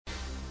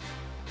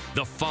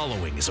The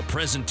following is a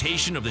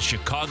presentation of the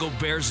Chicago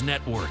Bears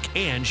Network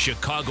and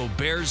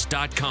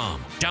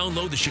ChicagoBears.com.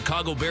 Download the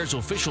Chicago Bears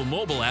official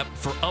mobile app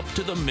for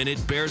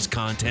up-to-the-minute Bears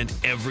content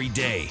every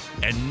day.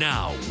 And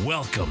now,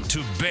 welcome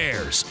to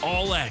Bears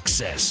All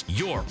Access,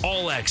 your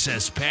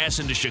all-access pass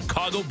into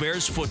Chicago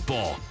Bears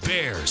football.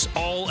 Bears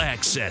All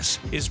Access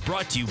is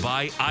brought to you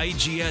by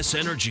IGS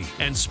Energy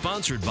and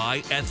sponsored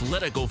by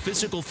Athletico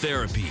Physical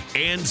Therapy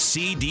and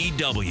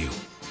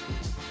CDW.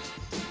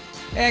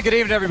 And good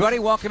evening, everybody.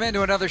 Welcome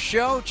into another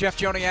show. Jeff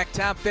Joniak,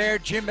 Tom Thayer,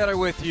 Jim Miller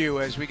with you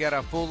as we got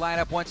a full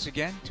lineup once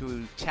again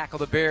to tackle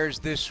the Bears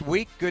this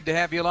week. Good to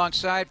have you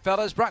alongside,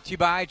 fellas. Brought to you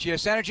by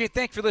IGS Energy.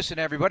 Thanks for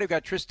listening, everybody. We've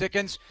got Tris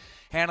Dickens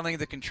handling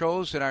the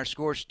controls in our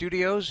Score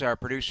studios. Our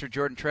producer,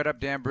 Jordan Treadup,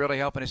 Dan Brilli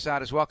helping us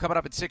out as well. Coming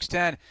up at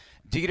 6:10,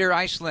 Dieter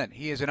Iceland.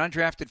 He is an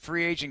undrafted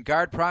free agent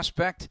guard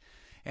prospect,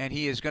 and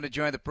he is going to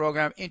join the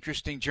program.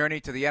 Interesting journey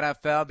to the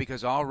NFL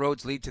because all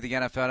roads lead to the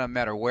NFL no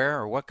matter where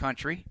or what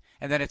country.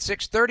 And then at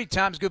 6:30,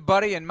 Tom's good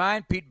buddy and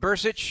mine, Pete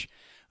Bursich,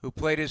 who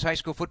played his high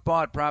school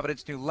football at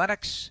Providence New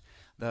Lenox.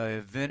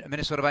 The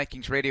Minnesota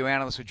Vikings radio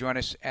analyst will join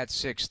us at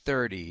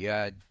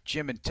 6:30.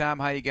 Jim and Tom,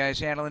 how you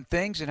guys handling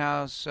things, and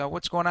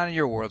what's going on in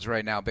your worlds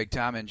right now, Big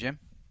Tom and Jim?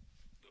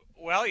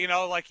 Well,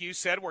 like you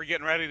said, we're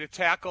getting ready to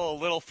tackle a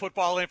little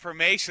football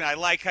information. I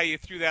like how you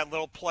threw that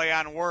little play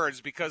on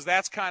words because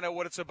that's kind of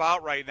what it's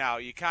about right now.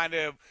 You kind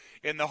of,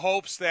 in the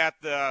hopes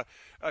that the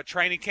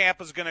training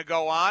camp is going to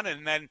go on,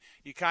 and then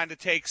you kind of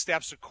take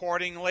steps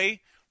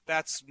accordingly.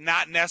 That's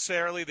not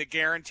necessarily the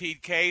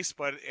guaranteed case,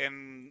 but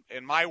in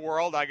my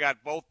world, I got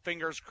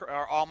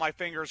all my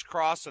fingers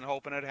crossed and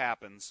hoping it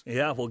happens.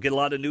 Yeah, we'll get a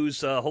lot of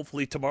news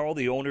hopefully tomorrow.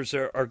 The owners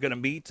are going to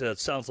meet. It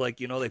sounds like,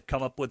 they've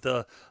come up with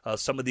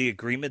some of the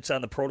agreements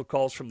on the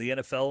protocols from the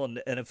NFL and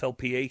the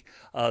NFLPA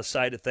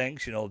side of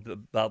things,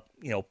 about,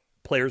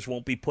 players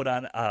won't be put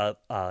on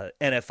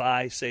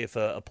NFI. Say if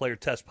a player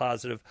tests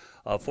positive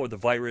for the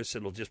virus,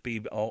 it'll just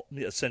be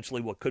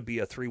essentially what could be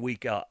a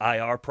 3-week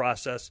IR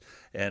process,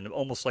 and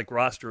almost like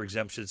roster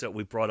exemptions that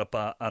we brought up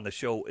on the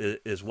show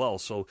as well.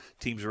 So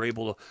teams are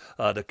able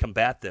to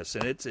combat this,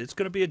 and it's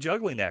going to be a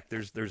juggling act.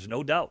 There's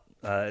no doubt.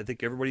 I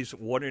think everybody's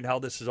wondering how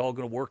this is all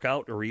going to work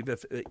out, or even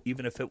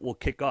if it will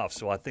kick off.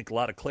 So I think a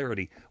lot of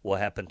clarity will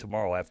happen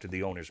tomorrow after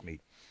the owners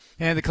meet.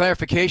 And the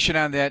clarification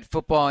on that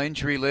football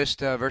injury list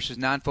versus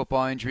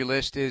non-football injury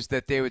list is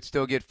that they would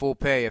still get full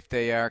pay if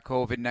they are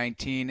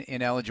COVID-19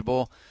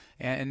 ineligible,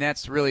 and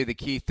that's really the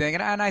key thing.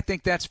 And I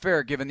think that's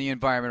fair given the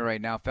environment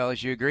right now,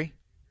 fellas. You agree?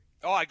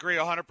 Oh, I agree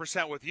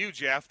 100% with you,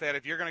 Jeff, that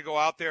if you're going to go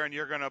out there and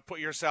you're going to put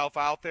yourself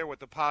out there with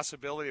the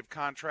possibility of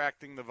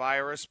contracting the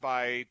virus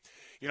by,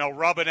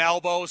 rubbing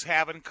elbows,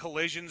 having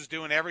collisions,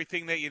 doing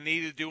everything that you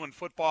need to do in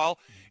football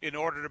in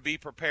order to be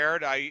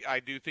prepared,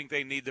 I do think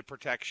they need the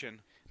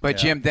protection. But,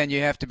 yeah. Jim, then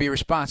you have to be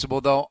responsible,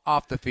 though,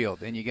 off the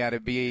field, and you got to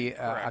be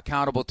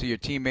accountable to your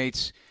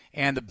teammates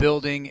and the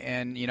building,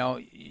 and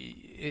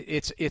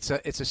it's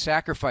a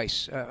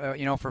sacrifice,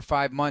 for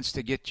 5 months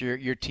to get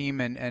your team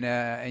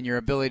and your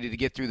ability to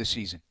get through the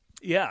season.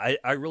 Yeah,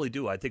 I really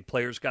do. I think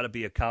players got to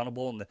be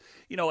accountable, and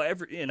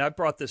and I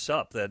brought this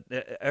up that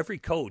every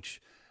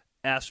coach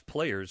ask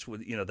players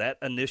with that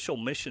initial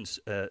mission,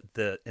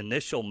 the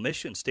initial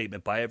mission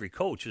statement by every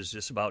coach is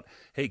just about,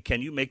 hey,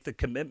 can you make the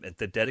commitment,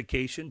 the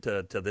dedication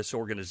to this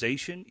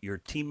organization, your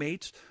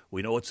teammates?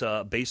 We know it's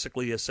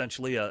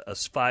essentially a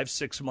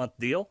 5-6 month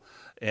deal,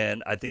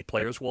 and I think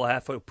players will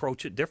have to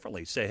approach it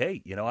differently. Say,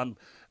 hey,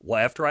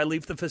 after I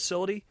leave the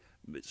facility,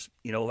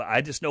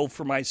 I just know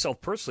for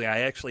myself personally, I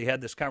actually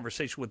had this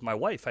conversation with my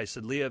wife. I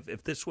said, Leah,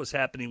 if this was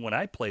happening when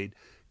I played,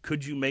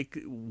 would you make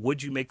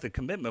the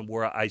commitment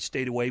where I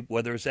stayed away,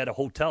 whether it's at a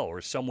hotel or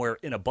somewhere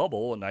in a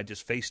bubble, and I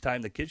just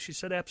FaceTime the kids? She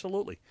said,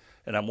 absolutely.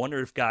 And I'm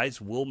wondering if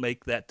guys will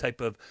make that type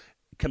of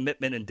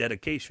commitment and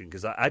dedication,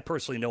 because I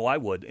personally know I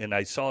would. And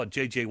I saw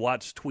J.J.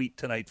 Watt's tweet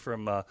tonight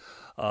from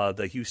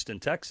the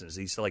Houston Texans.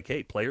 He's like,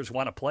 hey, players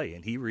want to play.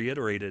 And he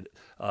reiterated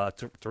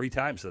 3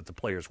 times that the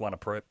players want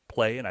to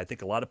play, and I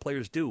think a lot of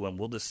players do. And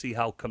we'll just see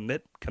how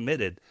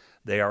committed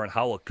they are and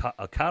how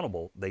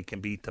accountable they can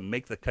be to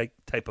make the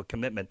type of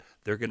commitment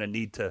they're going to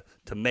need to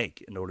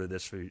make in order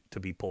this to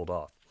be pulled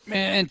off.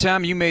 And,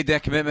 Tom, you made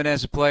that commitment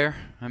as a player.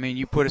 I mean,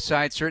 you put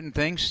aside certain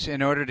things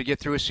in order to get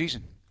through a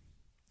season.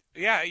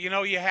 Yeah,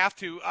 you have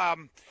to.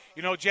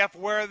 Jeff,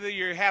 whether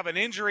you have an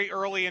injury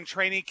early in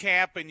training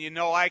camp and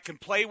I can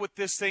play with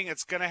this thing,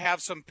 it's going to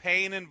have some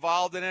pain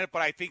involved in it,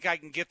 but I think I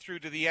can get through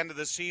to the end of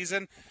the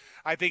season.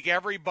 I think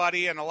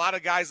everybody and a lot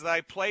of guys that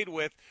I played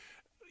with,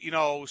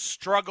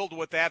 struggled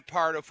with that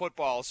part of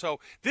football. So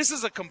this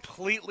is a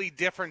completely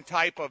different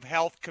type of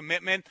health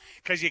commitment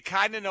because you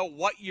kind of know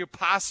what you're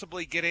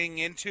possibly getting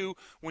into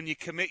when you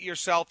commit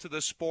yourself to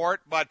the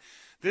sport. But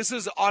this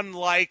is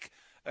unlike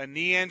a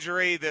knee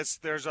injury.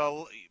 There's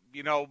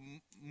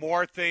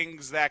more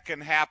things that can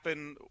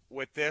happen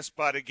with this.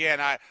 But again,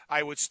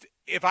 I would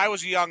if I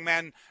was a young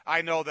man,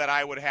 I know that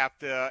I would have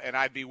to, and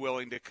I'd be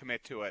willing to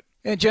commit to it.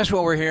 And just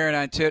what we're hearing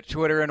on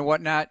Twitter and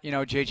whatnot,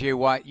 J.J.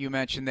 Watt, you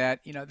mentioned that,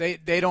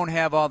 they don't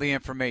have all the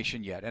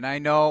information yet. And I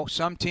know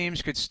some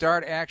teams could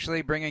start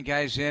actually bringing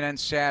guys in on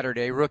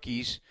Saturday,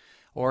 rookies,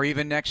 or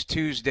even next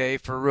Tuesday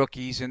for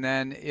rookies. And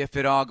then if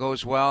it all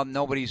goes well,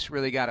 nobody's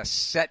really got a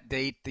set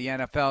date. The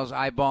NFL's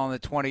eyeballing the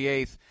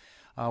 28th.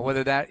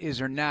 Whether that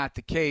is or not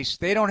the case,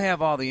 they don't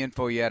have all the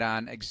info yet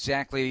on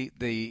exactly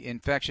the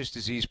infectious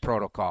disease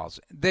protocols.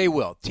 They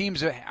will. Teams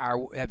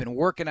have been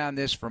working on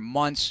this for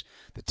months,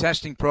 the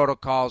testing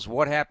protocols,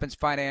 what happens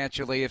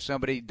financially if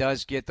somebody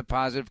does get the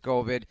positive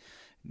COVID,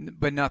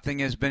 but nothing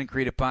has been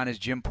agreed upon, as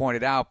Jim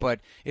pointed out. But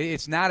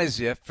it's not as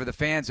if, for the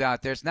fans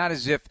out there, it's not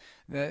as if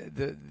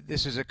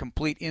this is a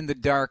complete in the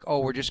dark,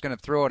 we're just going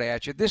to throw it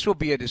at you. This will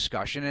be a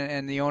discussion,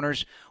 and the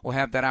owners will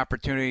have that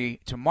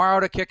opportunity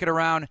tomorrow to kick it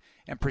around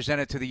and present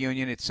it to the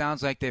union. It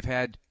sounds like they've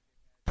had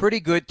pretty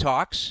good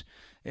talks,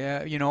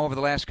 over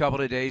the last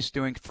couple of days,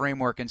 doing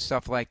framework and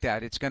stuff like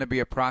that. It's going to be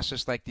a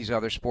process like these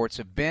other sports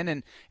have been,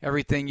 and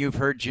everything you've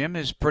heard, Jim,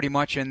 is pretty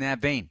much in that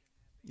vein.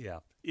 Yeah,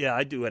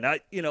 I do. And I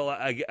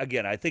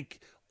think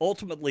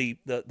ultimately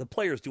the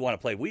players do want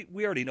to play.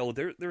 We already know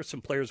there are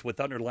some players with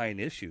underlying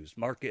issues.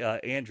 Mark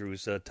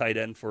Andrews, tight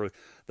end for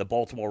the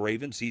Baltimore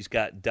Ravens, he's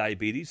got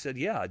diabetes. Said,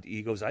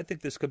 he goes, I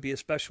think this could be a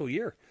special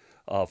year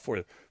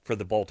for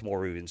the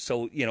Baltimore Ravens.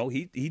 So,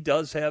 he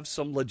does have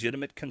some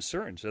legitimate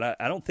concerns. And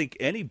I don't think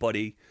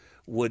anybody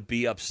would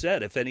be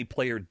upset if any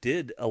player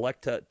did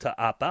elect to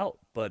opt out.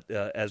 But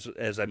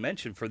as I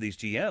mentioned, for these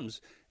GMs,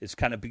 it's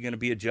kind of going to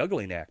be a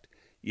juggling act.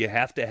 You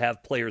have to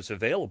have players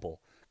available,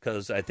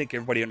 because I think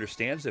everybody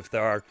understands if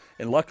there are,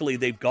 and luckily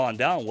they've gone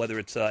down, whether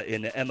it's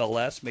in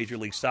MLS, Major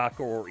League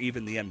Soccer, or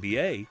even the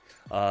NBA,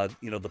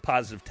 the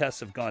positive tests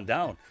have gone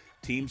down.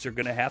 Teams are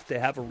going to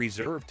have a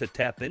reserve to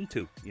tap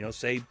into.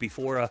 Say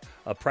before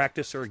a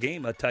practice or a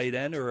game, a tight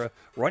end or a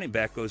running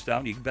back goes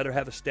down, you better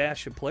have a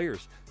stash of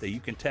players that you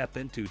can tap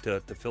into to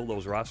fill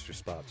those roster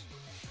spots.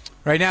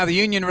 Right now, the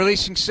union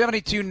releasing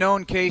 72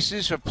 known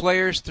cases of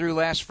players through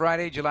last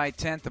Friday, July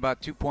 10th, about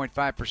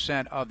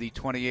 2.5% of the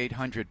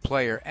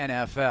 2,800-player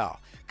NFL.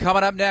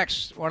 Coming up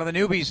next, one of the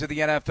newbies of the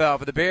NFL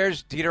for the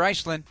Bears, Dieter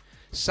Eiselen,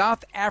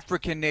 South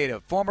African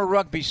native, former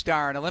rugby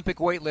star and Olympic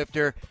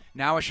weightlifter,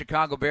 now a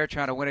Chicago Bear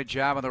trying to win a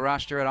job on the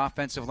roster at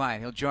offensive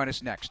line. He'll join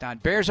us next on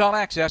Bears All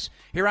Access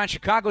here on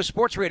Chicago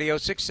Sports Radio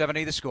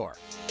 670 The Score.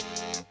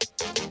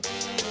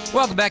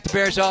 Welcome back to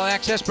Bears All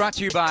Access, brought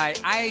to you by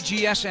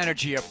IGS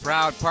Energy, a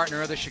proud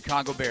partner of the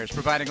Chicago Bears,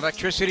 providing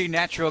electricity,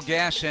 natural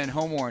gas, and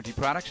home warranty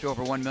products to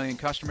over 1 million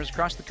customers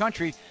across the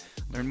country.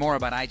 Learn more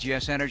about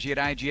IGS Energy at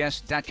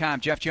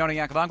IGS.com. Jeff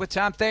Joniak along with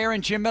Tom Thayer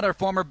and Jim Miller,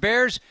 former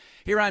Bears,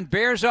 here on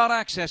Bears All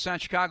Access on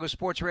Chicago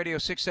Sports Radio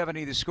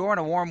 670 The Score. And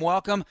a warm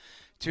welcome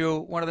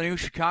to one of the new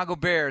Chicago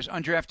Bears,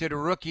 undrafted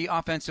rookie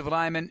offensive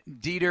lineman,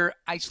 Dieter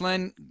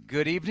Eiselen.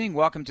 Good evening.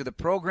 Welcome to the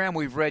program.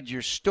 We've read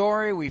your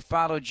story. We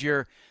followed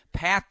your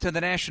path to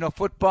the National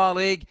Football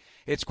League.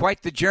 It's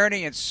quite the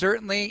journey, and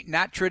certainly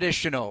not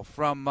traditional,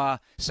 from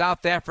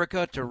South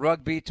Africa to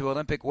rugby to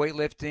Olympic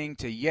weightlifting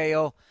to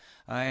Yale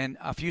and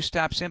a few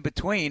stops in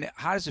between.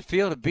 How does it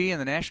feel to be in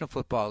the National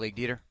Football League,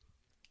 Dieter?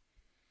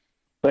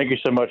 Thank you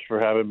so much for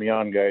having me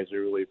on, guys. I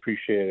really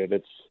appreciate it.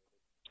 It's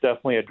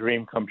definitely a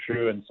dream come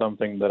true and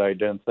something that I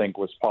didn't think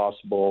was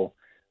possible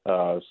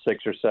 6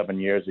 or 7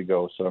 years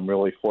ago. So I'm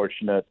really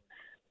fortunate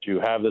to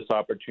have this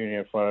opportunity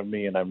in front of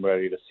me, and I'm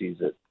ready to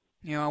seize it.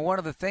 One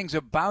of the things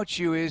about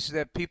you is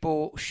that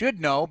people should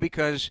know,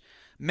 because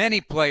many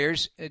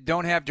players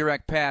don't have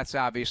direct paths,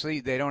 obviously.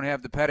 They don't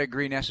have the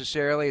pedigree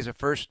necessarily as a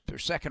first or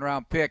second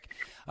round pick.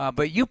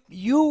 But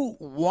you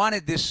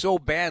wanted this so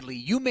badly.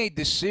 You made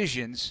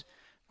decisions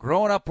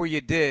growing up where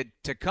you did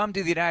to come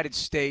to the United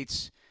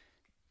States,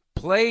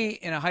 play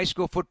in a high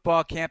school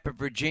football camp in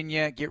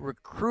Virginia, get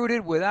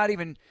recruited without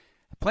even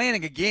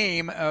playing a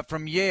game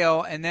from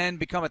Yale, and then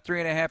become a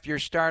 3.5-year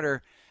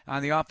starter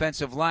on the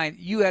offensive line.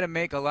 You had to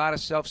make a lot of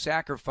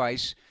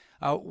self-sacrifice.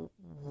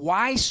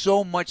 Why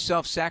so much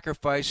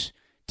self-sacrifice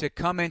to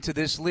come into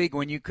this league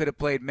when you could have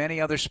played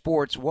many other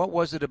sports? What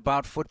was it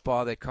about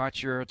football that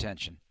caught your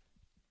attention?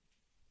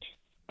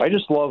 I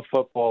just love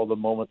football the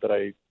moment that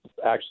I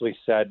actually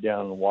sat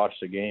down and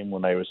watched a game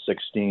when I was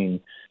 16.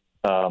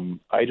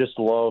 I just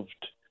loved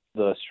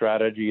the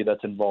strategy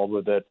that's involved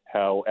with it,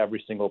 how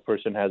every single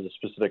person has a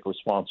specific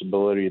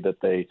responsibility that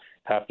they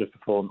have to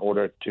fulfill in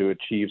order to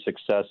achieve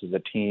success as a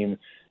team.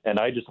 And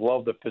I just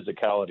love the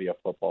physicality of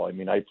football. I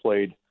mean, I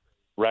played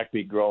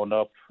rugby growing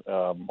up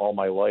all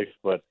my life,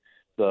 but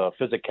the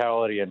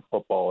physicality in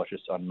football is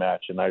just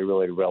unmatched, and I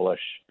really relish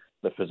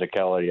the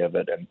physicality of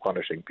it and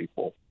punishing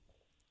people.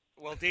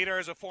 Well, Dieter,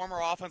 as a former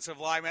offensive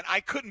lineman, I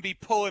couldn't be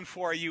pulling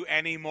for you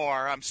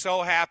anymore. I'm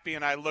so happy,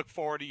 and I look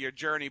forward to your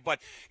journey. But,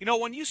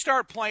 when you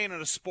start playing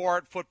in a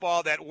sport,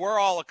 football, that we're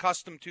all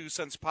accustomed to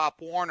since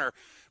Pop Warner,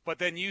 but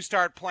then you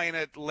start playing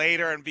it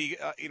later and be,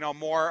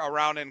 more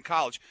around in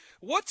college,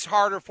 what's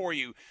harder for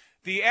you,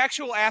 the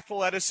actual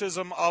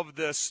athleticism of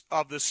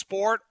the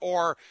sport,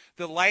 or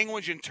the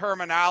language and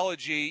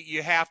terminology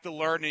you have to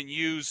learn and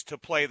use to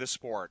play the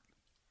sport?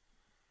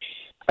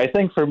 I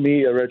think for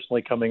me,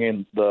 originally coming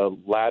in, the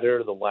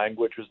latter, the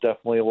language was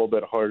definitely a little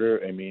bit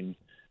harder. I mean,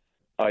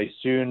 I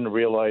soon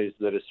realized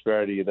the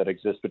disparity that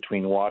exists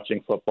between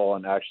watching football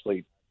and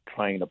actually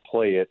trying to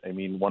play it. I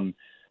mean, when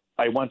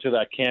I went to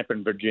that camp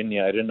in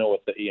Virginia, I didn't know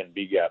what the A and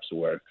B gaps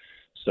were.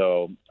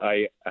 So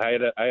I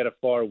had a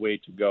far way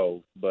to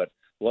go, but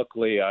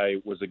luckily I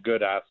was a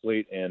good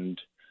athlete and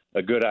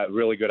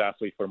really good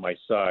athlete for my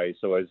size.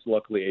 So I was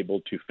luckily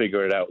able to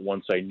figure it out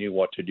once I knew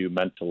what to do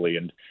mentally.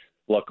 And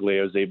luckily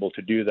I was able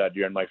to do that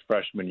during my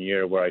freshman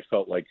year, where I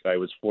felt like I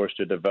was forced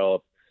to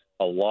develop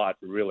a lot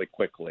really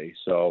quickly.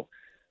 So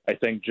I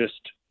think just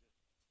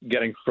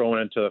getting thrown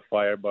into the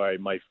fire by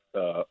my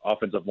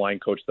offensive line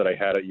coach that I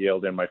had at Yale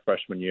during my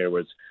freshman year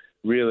was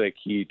really a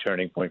key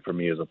turning point for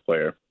me as a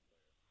player.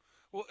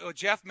 Well,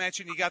 Jeff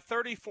mentioned you got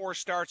 34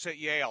 starts at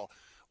Yale.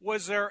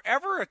 Was there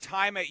ever a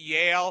time at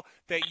Yale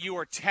that you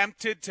were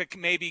tempted to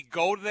maybe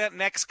go to that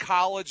next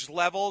college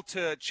level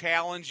to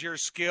challenge your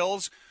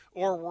skills,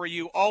 or were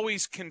you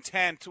always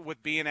content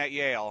with being at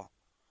Yale?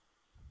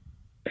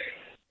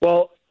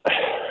 Well,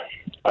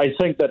 I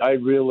think that I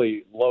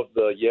really love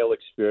the Yale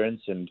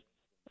experience, and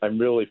I'm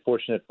really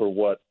fortunate for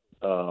what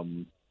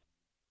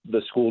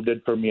the school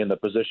did for me and the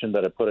position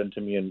that it put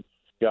into me and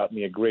got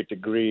me a great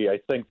degree. I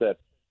think that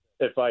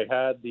if I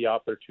had the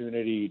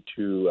opportunity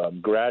to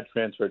grad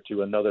transfer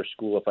to another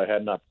school, if I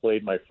had not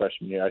played my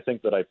freshman year, I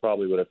think that I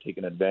probably would have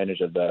taken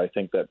advantage of that. I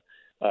think that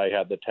I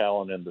had the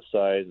talent and the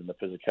size and the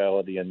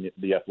physicality and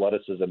the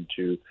athleticism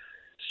to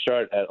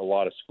start at a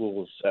lot of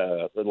schools,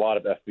 a lot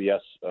of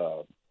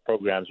FBS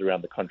programs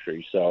around the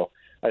country. So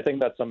I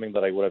think that's something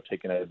that I would have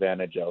taken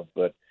advantage of.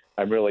 But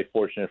I'm really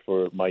fortunate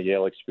for my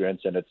Yale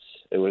experience, and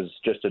it was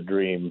just a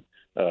dream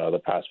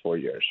the past 4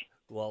 years.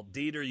 Well,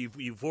 Dieter,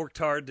 you've worked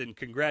hard, and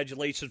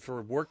congratulations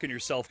for working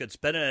yourself. It's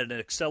been at an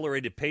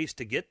accelerated pace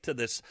to get to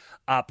this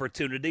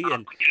opportunity,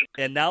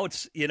 and now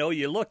it's, you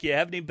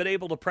haven't even been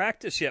able to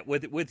practice yet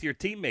with your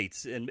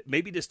teammates. And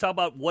maybe just talk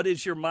about what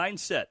is your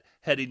mindset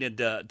heading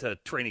into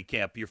training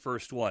camp, your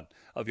first one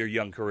of your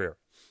young career.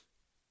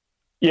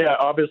 Yeah,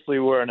 obviously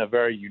we're in a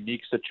very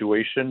unique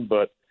situation,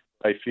 but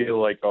I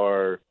feel like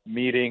our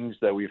meetings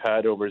that we've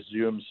had over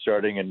Zoom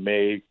starting in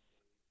May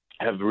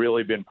have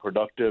really been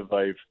productive.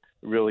 I've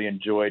really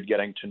enjoyed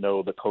getting to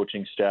know the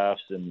coaching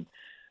staffs, and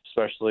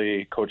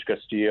especially Coach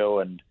Castillo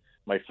and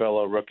my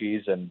fellow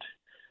rookies. And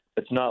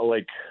it's not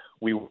like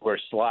we were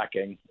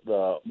slacking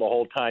the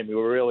whole time. We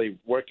were really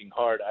working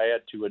hard. I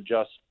had to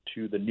adjust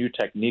to the new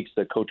techniques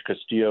that Coach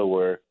Castillo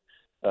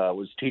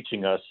was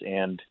teaching us,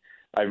 and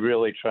I'm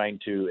really trying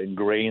to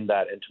ingrain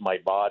that into my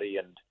body.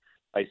 And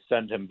I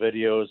send him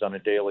videos on a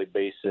daily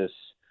basis,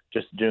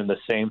 just doing the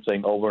same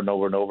thing over and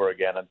over and over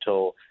again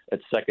until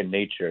it's second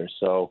nature.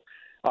 So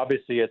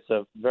obviously it's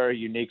a very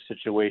unique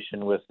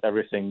situation with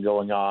everything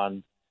going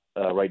on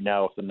right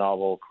now with the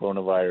novel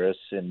coronavirus,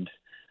 and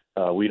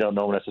we don't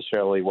know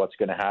necessarily what's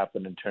going to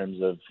happen in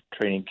terms of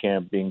training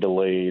camp being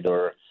delayed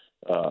or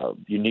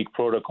unique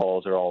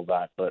protocols or all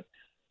that. But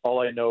all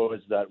I know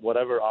is that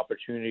whatever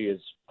opportunity is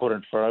put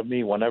in front of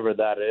me, whenever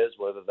that is,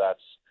 whether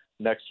that's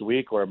next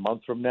week or a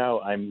month from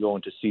now, I'm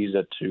going to seize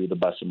it to the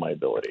best of my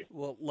ability.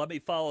 Well, let me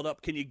follow it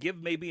up. Can you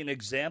give maybe an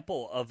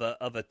example of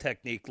a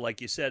technique,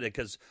 like you said,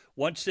 because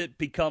once it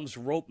becomes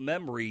rote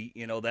memory,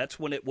 that's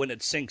when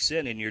it sinks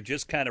in, and you're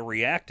just kind of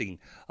reacting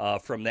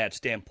from that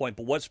standpoint.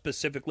 But what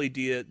specifically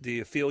do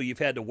you feel you've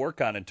had to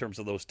work on in terms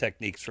of those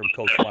techniques from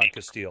Coach Juan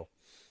Castillo?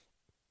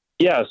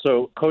 Yeah,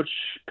 so Coach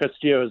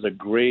Castillo is a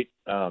great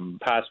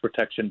pass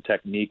protection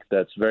technique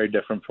that's very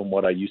different from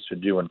what I used to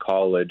do in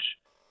college,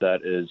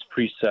 that is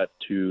preset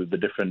to the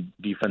different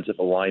defensive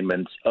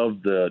alignments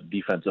of the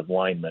defensive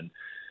linemen.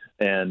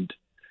 And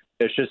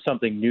it's just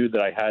something new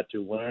that I had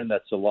to learn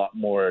that's a lot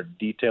more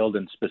detailed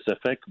and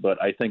specific,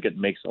 but I think it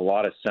makes a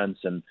lot of sense.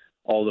 And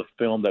all the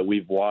film that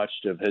we've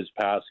watched of his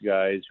past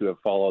guys who have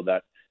followed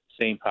that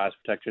same pass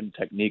protection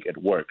technique, it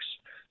works.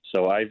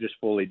 So I've just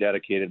fully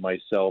dedicated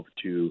myself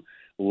to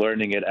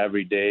learning it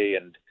every day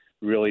and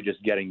really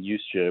just getting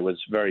used to it. It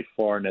was very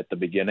foreign at the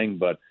beginning,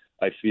 but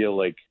I feel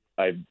like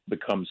I've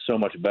become so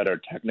much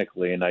better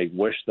technically, and I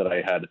wish that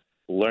I had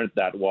learned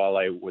that while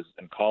I was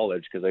in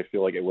college, because I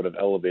feel like it would have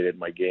elevated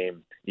my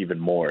game even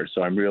more.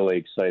 So I'm really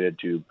excited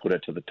to put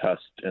it to the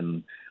test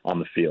and on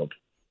the field.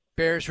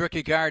 Bears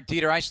rookie guard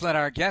Dieter Eiselen,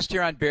 our guest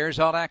here on Bears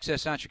All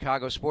Access on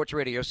Chicago Sports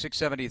Radio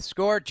 670 The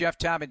Score. Jeff,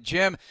 Tom, and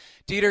Jim.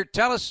 Dieter,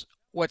 tell us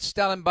what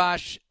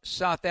Stellenbosch,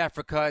 South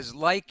Africa is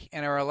like,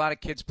 and are a lot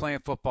of kids playing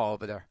football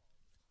over there?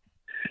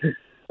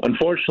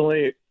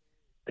 Unfortunately,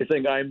 I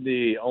think I'm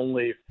the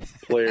only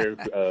player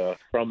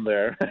from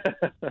there,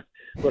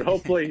 but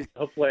hopefully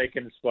I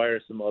can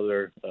inspire some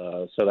other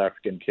South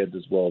African kids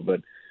as well.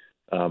 But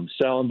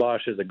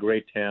Stellenbosch is a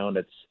great town.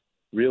 It's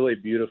really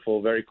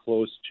beautiful, very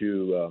close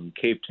to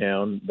Cape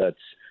Town. That's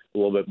a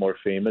little bit more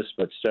famous,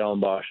 but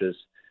Stellenbosch is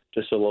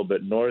just a little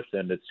bit north,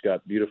 and it's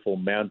got beautiful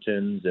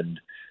mountains and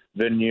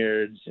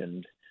vineyards,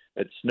 and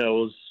it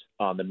snows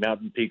on the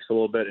mountain peaks a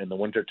little bit in the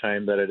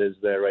wintertime that it is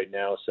there right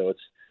now. So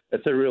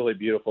it's a really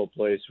beautiful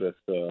place with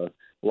a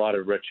lot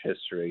of rich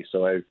history.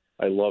 So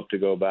I love to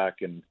go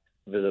back and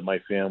visit my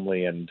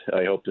family, and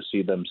I hope to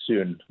see them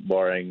soon,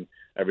 barring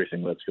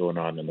everything that's going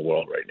on in the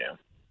world right now.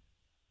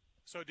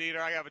 So, Dieter,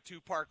 I have a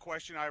two-part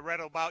question. I read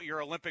about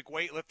your Olympic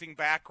weightlifting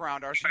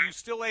background. Are you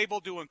still able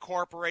to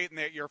incorporate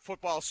your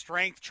football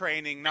strength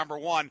training, number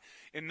one?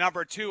 And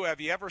number two,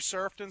 have you ever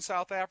surfed in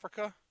South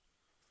Africa?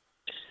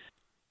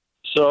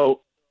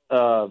 So,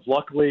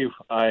 luckily,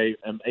 I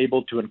am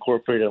able to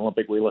incorporate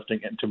Olympic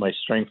weightlifting into my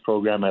strength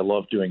program. I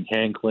love doing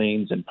hang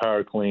cleans and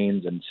power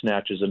cleans and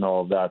snatches and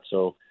all of that.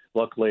 So,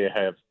 luckily,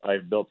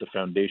 I've built the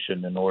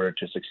foundation in order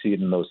to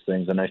succeed in those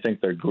things, and I think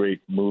they're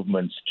great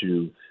movements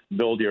to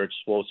build your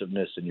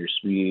explosiveness and your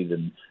speed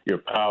and your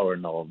power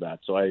and all of that.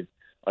 So I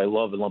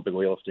love Olympic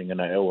weightlifting,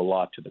 and I owe a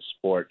lot to the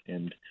sport.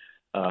 And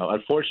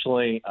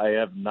unfortunately, I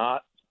have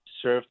not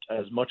surfed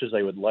as much as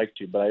I would like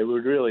to, but I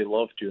would really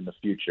love to in the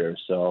future.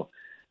 So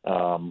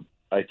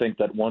I think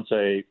that once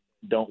I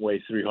don't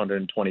weigh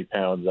 320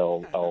 pounds,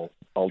 I'll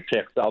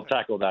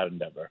tackle that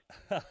endeavor.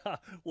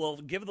 Well,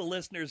 give the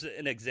listeners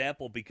an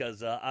example,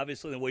 because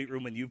obviously in the weight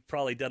room, and you've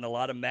probably done a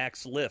lot of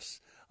max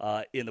lifts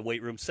in the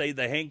weight room. Say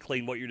the hang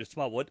clean, what you're just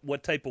about.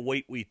 What type of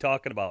weight were you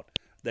talking about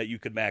that you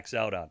could max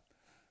out on?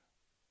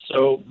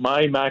 So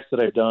my max that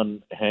I've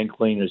done hang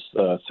clean is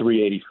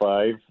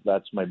 385.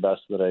 That's my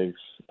best that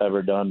I've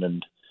ever done.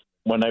 And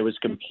when I was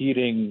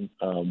competing,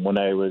 when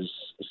I was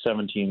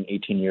 17,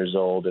 18 years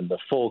old, in the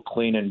full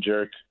clean and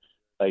jerk,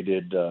 I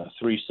did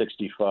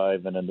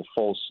 365, and in the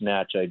full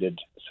snatch, I did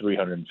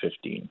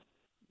 315.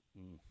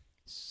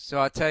 So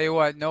I'll tell you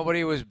what,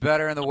 nobody was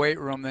better in the weight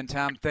room than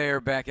Tom Thayer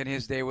back in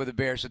his day with the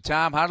Bears. So,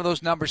 Tom, how do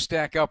those numbers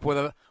stack up with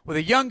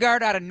a young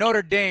guard out of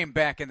Notre Dame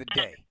back in the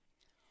day?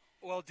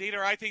 Well, Dieter,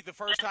 I think the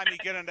first time you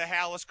get into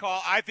Hallis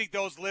Hall, I think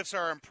those lifts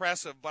are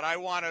impressive, but I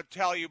want to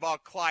tell you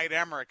about Clyde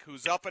Emmerich,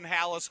 who's up in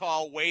Hallis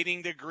Hall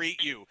waiting to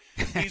greet you.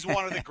 He's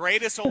one of the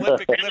greatest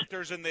Olympic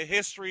lifters in the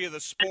history of the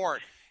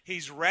sport.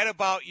 He's read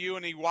about you,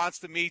 and he wants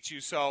to meet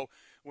you. So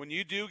when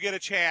you do get a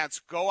chance,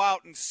 go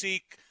out and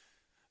seek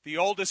the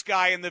oldest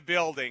guy in the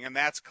building, and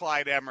that's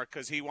Clyde Emmerich,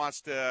 because he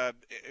wants to,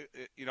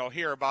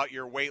 hear about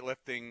your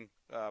weightlifting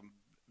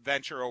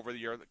venture over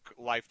your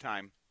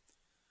lifetime.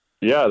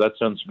 Yeah, that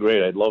sounds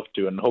great. I'd love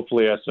to, and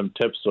hopefully I have some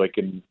tips so I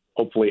can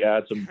hopefully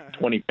add some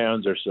 20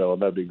 pounds or so.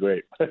 That'd be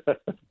great.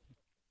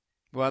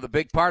 Well, the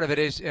big part of it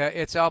is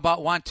it's all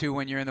about want to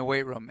when you're in the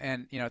weight room.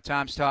 And,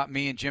 Tom's taught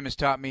me and Jim has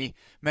taught me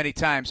many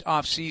times,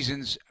 off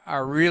seasons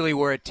are really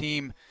where a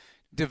team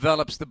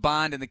develops the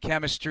bond and the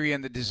chemistry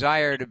and the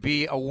desire to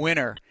be a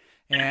winner.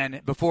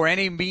 And before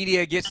any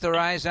media gets their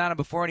eyes on them,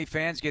 before any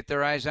fans get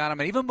their eyes on them,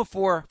 and even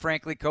before,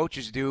 frankly,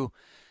 coaches do,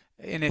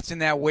 and it's in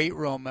that weight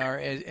room, or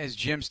as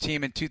Jim's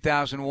team in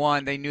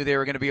 2001, they knew they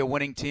were going to be a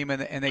winning team,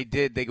 and they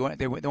did. They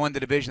won the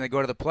division. They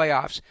go to the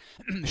playoffs.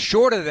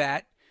 Short of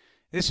that,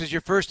 this is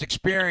your first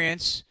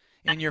experience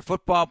in your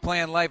football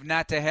playing life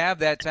not to have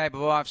that type of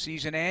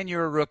offseason, and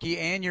you're a rookie,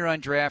 and you're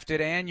undrafted,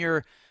 and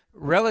you're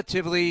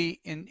relatively,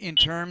 in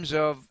terms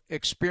of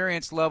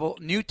experience level,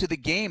 new to the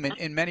game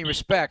in many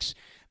respects.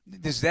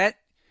 Does that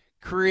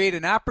create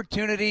an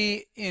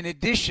opportunity in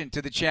addition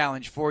to the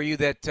challenge for you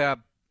that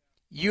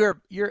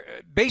you're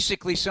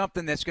basically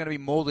something that's going to be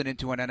molded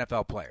into an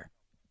NFL player?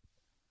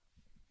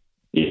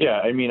 Yeah,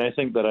 I mean, I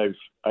think that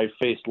I've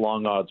faced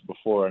long odds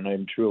before, and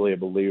I'm truly a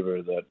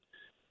believer that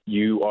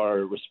you are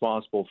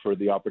responsible for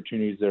the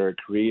opportunities that are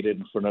created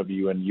in front of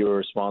you, and you're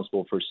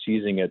responsible for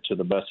seizing it to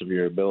the best of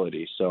your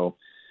ability. So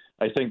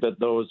I think that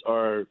those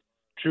are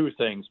true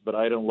things, but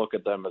I don't look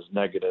at them as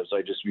negatives.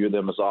 I just view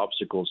them as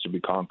obstacles to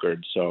be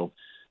conquered. So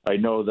I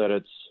know that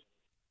it's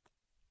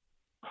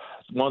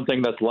one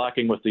thing that's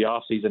lacking with the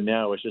offseason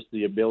now is just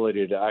the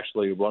ability to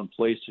actually run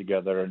plays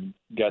together and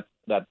get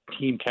that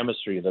team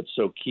chemistry that's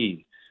so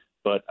key.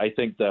 But I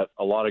think that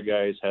a lot of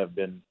guys have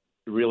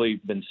really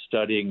been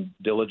studying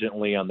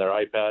diligently on their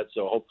iPad.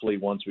 So hopefully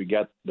once we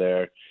get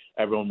there,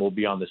 everyone will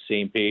be on the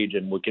same page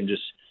and we can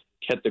just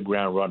hit the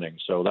ground running.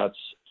 So that's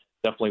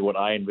definitely what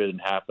I envision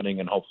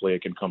happening, and hopefully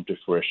it can come to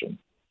fruition.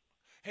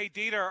 Hey,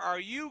 Dieter,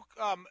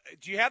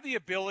 do you have the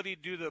ability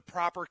to do the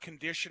proper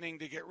conditioning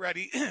to get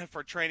ready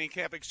for training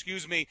camp?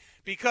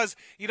 Because,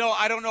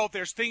 I don't know if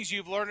there's things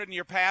you've learned in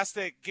your past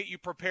that get you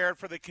prepared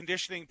for the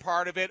conditioning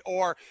part of it,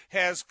 or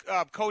has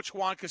Coach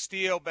Juan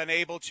Castillo been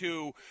able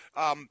to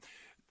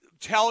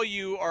tell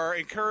you or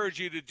encourage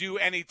you to do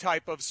any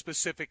type of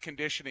specific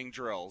conditioning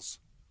drills?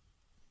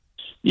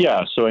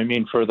 Yeah, so I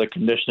mean, for the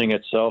conditioning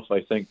itself, I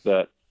think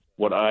that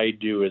what I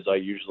do is I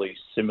usually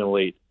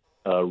simulate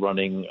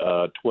running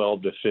a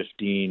 12 to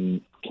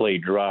 15 play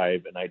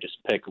drive, and I just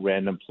pick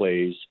random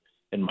plays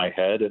in my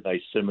head and I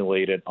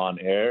simulate it on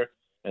air,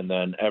 and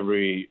then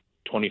every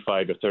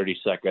 25 to 30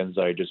 seconds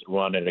I just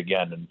run it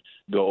again and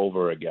go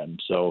over again.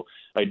 So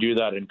I do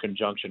that in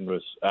conjunction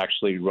with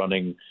actually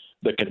running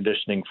the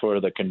conditioning for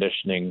the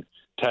conditioning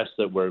test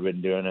that we've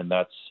been doing, and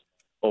that's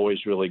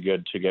always really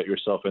good to get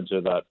yourself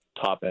into that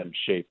top end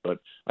shape. But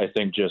I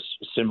think just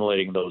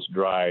simulating those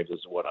drives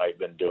is what I've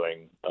been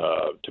doing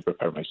to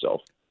prepare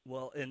myself.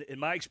 Well, in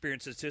my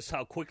experience, it's just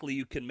how quickly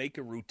you can make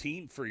a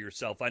routine for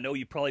yourself. I know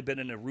you've probably been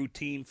in a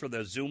routine for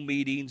the Zoom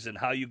meetings and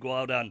how you go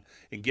out on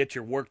and get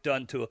your work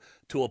done to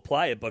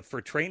apply it. But for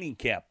training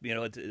camp, you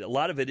know, a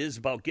lot of it is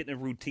about getting a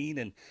routine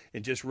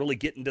and just really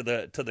getting to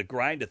the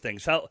grind of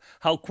things.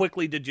 How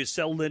quickly did you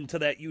settle into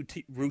that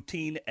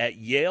routine at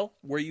Yale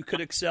where you could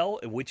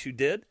excel, which you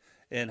did?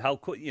 And how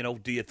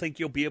do you think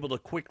you'll be able to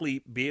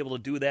quickly be able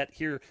to do that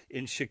here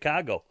in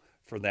Chicago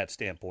from that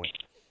standpoint?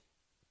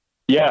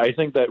 Yeah, I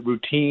think that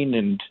routine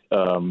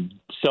and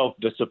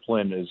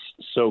self-discipline is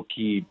so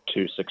key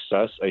to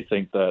success. I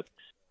think that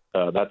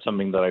that's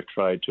something that I've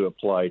tried to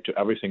apply to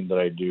everything that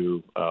I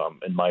do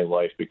in my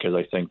life, because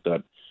I think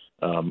that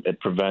it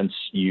prevents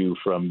you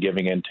from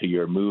giving into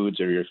your moods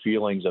or your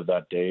feelings of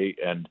that day,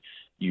 and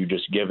you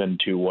just give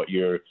into what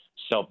your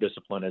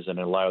self-discipline is and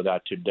allow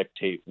that to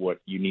dictate what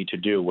you need to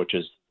do, which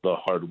is the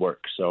hard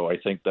work. So I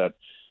think that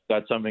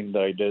that's something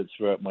that I did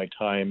throughout my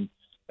time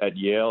at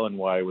Yale, and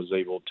why I was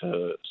able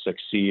to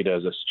succeed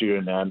as a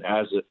student and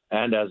as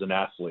an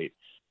athlete.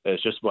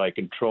 It's just by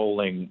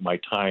controlling my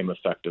time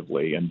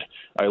effectively. And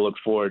I look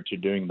forward to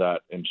doing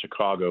that in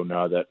Chicago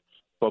now that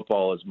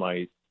football is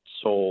my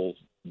sole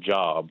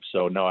job.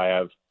 So now I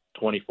have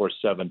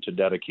 24/7 to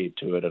dedicate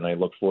to it, and I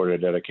look forward to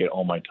dedicate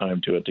all my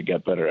time to it to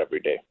get better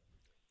every day.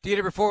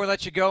 Dieter, before we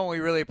let you go, we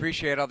really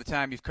appreciate all the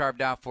time you've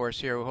carved out for us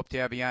here. We hope to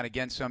have you on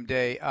again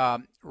someday.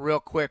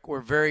 Real quick,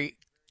 we're very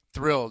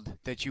thrilled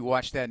that you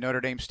watched that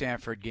Notre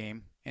Dame-Stanford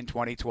game in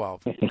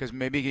 2012, because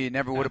maybe you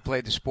never would have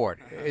played the sport.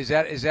 Is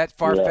that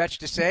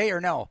far-fetched to say,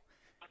 or no?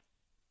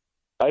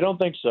 I don't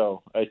think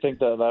so. I think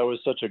that was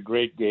such a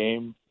great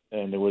game,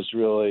 and it was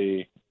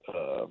really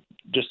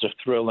just a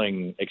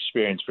thrilling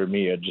experience for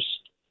me.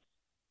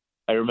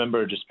 I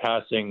remember just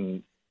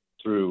passing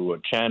through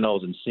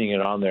channels and seeing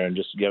it on there and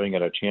just giving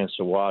it a chance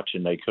to watch,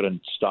 and I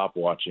couldn't stop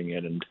watching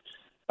it. And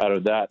out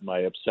of that,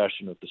 my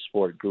obsession with the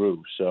sport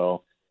grew.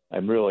 So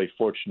I'm really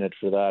fortunate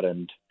for that,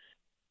 and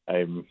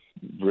I'm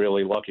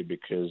really lucky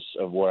because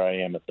of where I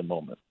am at the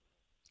moment.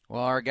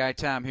 Well, our guy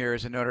Tom here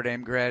is a Notre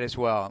Dame grad as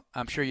well.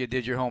 I'm sure you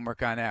did your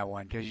homework on that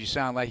one, because you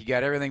sound like you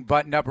got everything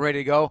buttoned up, ready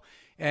to go.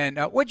 And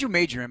what'd you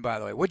major in, by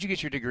the way? What'd you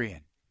get your degree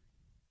in?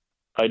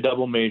 I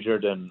double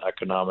majored in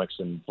economics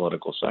and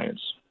political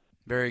science.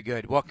 Very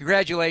good. Well,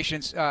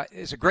 congratulations.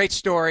 It's a great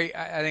story.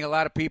 I think a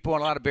lot of people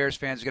and a lot of Bears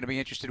fans are going to be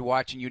interested in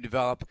watching you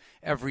develop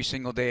every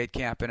single day at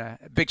camp. And a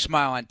big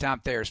smile on Tom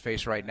Thayer's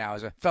face right now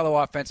as a fellow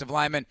offensive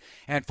lineman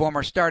and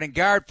former starting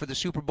guard for the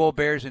Super Bowl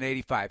Bears in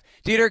 '85.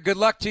 Dieter, good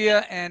luck to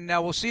you, and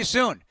we'll see you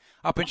soon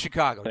up in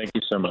Chicago. Thank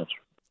you so much.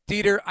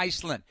 Dieter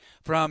Iceland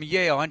from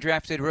Yale,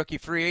 undrafted rookie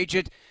free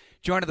agent,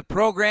 joining the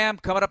program.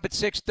 Coming up at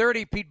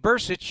 6:30, Pete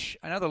Bercich,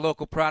 another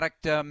local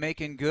product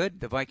making good.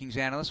 The Vikings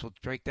analyst will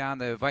break down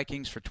the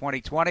Vikings for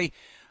 2020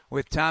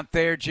 with Tom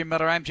Thayer, Jim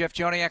Miller. I'm Jeff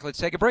Joniak. Let's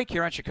take a break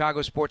here on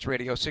Chicago Sports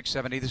Radio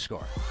 670 The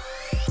Score.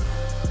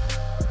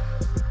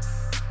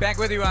 Back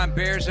with you on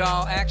Bears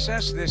All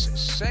Access. This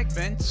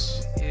segment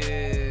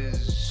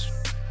is,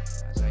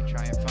 as I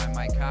try and find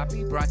my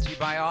copy, brought to you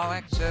by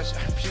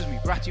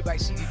brought to you by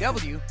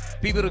CDW.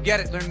 People who get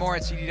it, learn more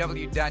at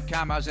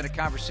CDW.com. I was in a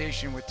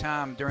conversation with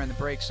Tom during the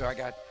break, so I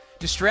got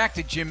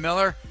distracted, Jim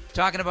Miller,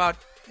 talking about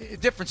a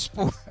different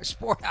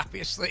sport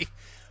obviously.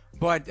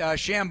 But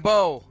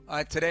Shambo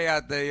today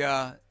at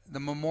the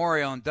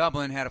Memorial in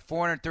Dublin had a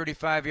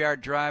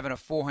 435-yard drive and a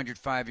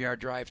 405-yard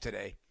drive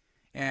today.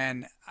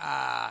 And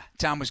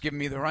Tom was giving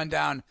me the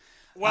rundown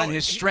on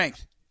his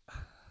strength.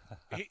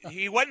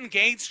 He went and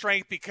gained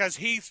strength because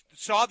he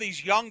saw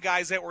these young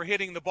guys that were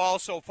hitting the ball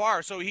so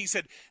far. So he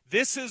said,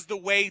 this is the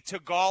way to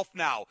golf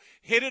now.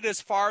 Hit it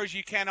as far as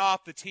you can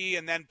off the tee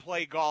and then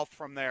play golf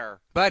from there.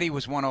 But he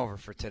was one over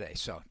for today,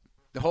 so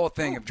the whole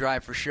thing of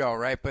drive for show,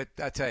 right? But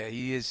I tell you,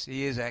 he is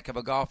a heck of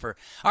a golfer.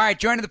 All right,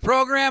 joining the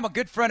program, a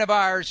good friend of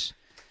ours,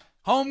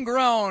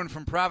 homegrown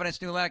from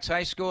Providence New Lenox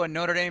High School and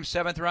Notre Dame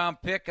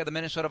 7th-round pick of the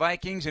Minnesota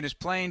Vikings in his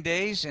playing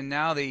days, and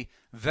now the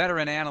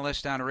veteran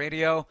analyst on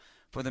radio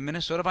for the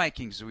Minnesota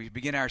Vikings. We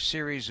begin our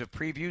series of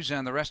previews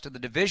on the rest of the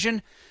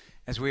division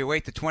as we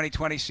await the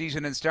 2020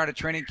 season and start of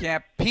training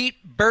camp.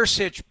 Pete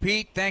Bercich.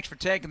 Pete, thanks for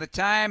taking the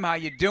time. How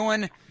you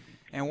doing?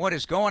 And what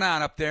is going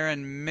on up there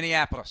in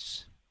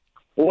Minneapolis?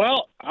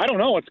 Well, I don't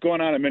know what's going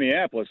on in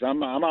Minneapolis.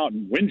 I'm out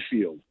in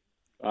Winfield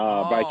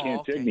by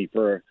Cantigny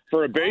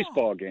for a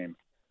baseball game.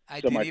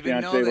 I didn't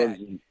even know that.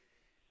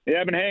 Yeah,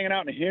 I've been hanging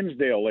out in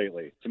Hinsdale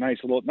lately. It's a nice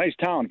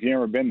town if you've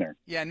never been there.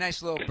 Yeah,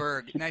 nice little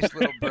burg.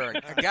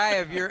 A guy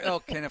of your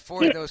ilk can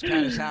afford those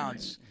kind of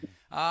towns.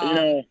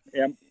 Yeah.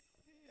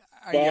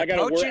 Are you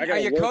coaching? I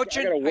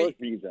got a work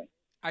visa.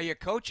 Are you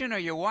coaching or are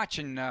you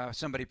watching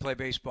somebody play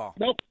baseball?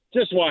 Nope,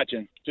 just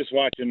watching.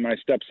 My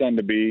stepson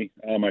to be.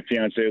 My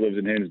fiance lives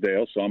in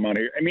Hinsdale, so I'm out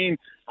here. I mean,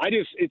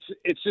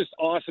 it's just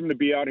awesome to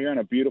be out here on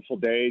a beautiful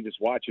day,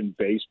 just watching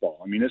baseball.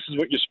 I mean, this is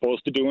what you're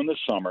supposed to do in the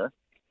summer.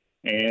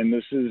 And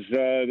this is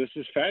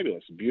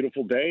fabulous. A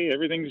beautiful day.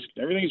 Everything's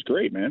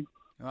great, man.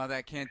 Well,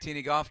 that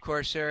Cantigny Golf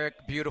Course, Eric,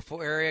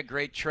 beautiful area,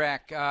 great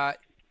track.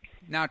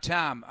 Now,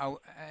 Tom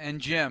and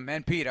Jim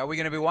and Pete, are we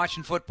going to be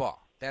watching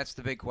football? That's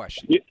the big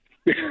question.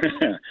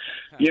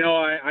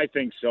 I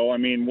think so. I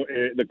mean,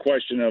 the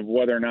question of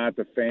whether or not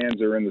the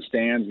fans are in the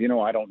stands,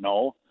 I don't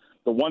know.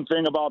 The one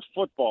thing about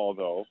football,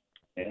 though,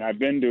 and I've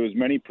been to as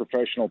many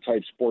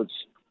professional-type sports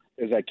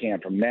as I can,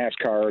 from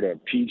NASCAR to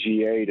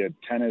PGA to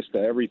tennis to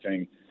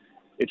everything,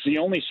 it's the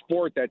only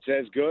sport that's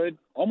as good,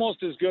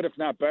 almost as good, if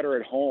not better,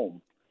 at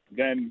home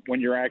than when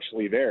you're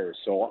actually there.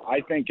 So I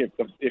think if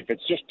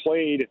it's just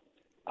played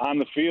on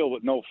the field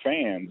with no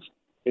fans,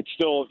 it's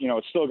still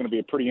going to be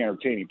a pretty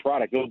entertaining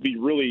product. It'll be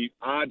really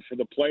odd for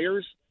the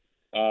players,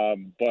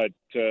 but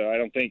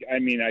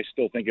I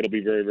still think it'll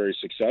be very, very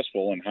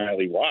successful and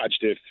highly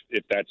watched if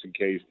that's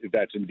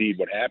indeed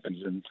what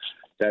happens, and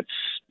that's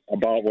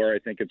about where I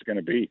think it's going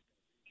to be.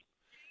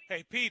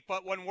 Hey, Pete,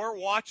 but when we're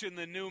watching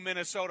the new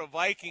Minnesota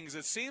Vikings,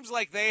 it seems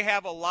like they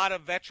have a lot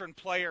of veteran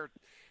player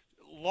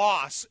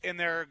loss, and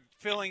they're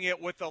filling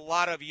it with a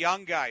lot of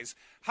young guys.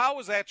 How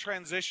is that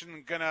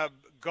transition going to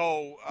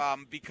go?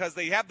 Because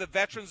they have the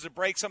veterans to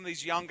break some of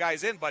these young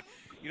guys in, but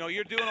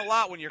you're doing a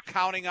lot when you're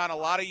counting on a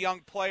lot of young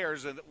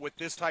players with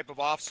this type of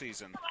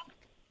offseason.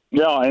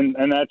 Yeah,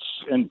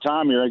 and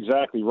Tom, you're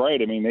exactly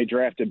right. I mean, they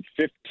drafted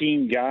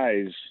 15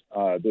 guys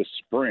this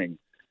spring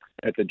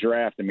at the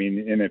draft. I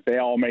mean, and if they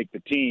all make the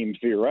team,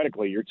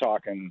 theoretically, you're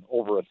talking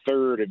over a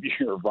third of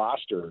your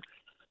roster,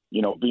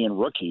 being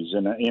rookies.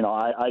 And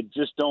I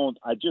just don't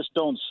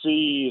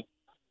see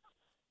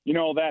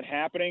that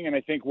happening. And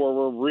I think where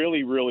we're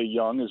really, really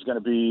young is going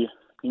to be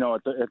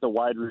at the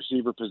wide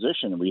receiver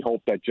position. And we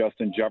hope that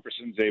Justin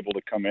Jefferson's able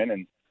to come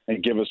in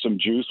and give us some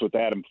juice with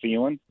Adam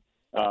Thielen.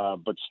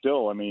 But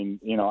still, I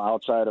mean,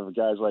 outside of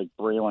guys like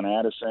Braylon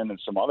Addison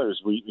and some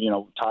others,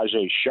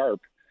 Tajay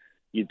Sharp,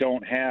 you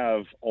don't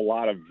have a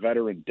lot of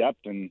veteran depth.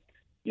 And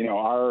we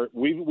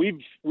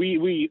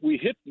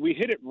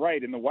hit it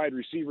right in the wide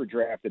receiver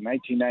draft in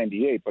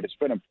 1998, but it's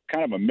been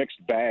kind of a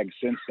mixed bag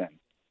since then.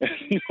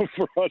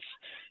 For us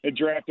in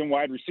drafting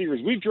wide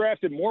receivers, we've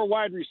drafted more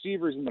wide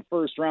receivers in the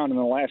first round in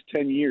the last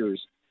 10 years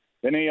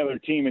than any other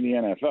team in the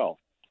NFL.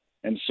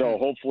 And so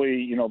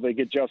hopefully, they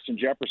get Justin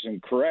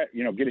Jefferson correct,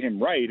 get him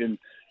right. And,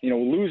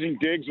 losing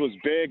Diggs was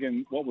big.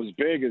 And what was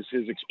big is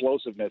his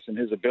explosiveness and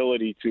his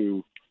ability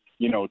to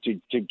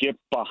get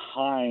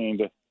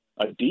behind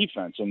a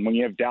defense. And when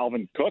you have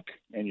Dalvin Cook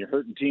and you're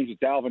hurting teams with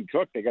Dalvin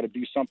Cook, they got to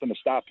do something to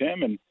stop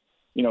him. And,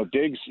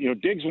 Diggs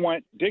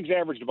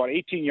averaged about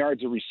 18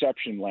 yards of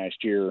reception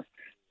last year.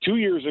 2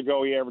 years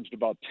ago, he averaged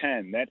about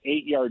 10. That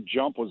 8-yard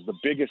jump was the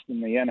biggest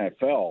in the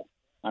NFL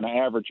on an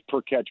average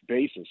per catch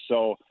basis.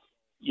 So,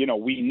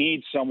 we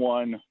need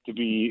someone to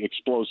be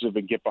explosive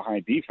and get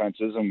behind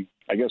defenses. And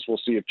I guess we'll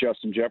see if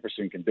Justin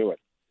Jefferson can do it.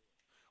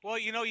 Well,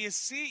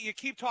 you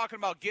keep talking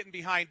about getting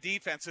behind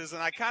defenses,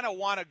 and I kind of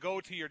want to go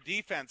to your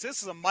defense.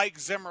 This is a Mike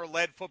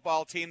Zimmer-led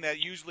football team that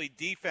usually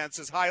defense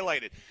is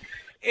highlighted.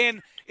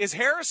 And is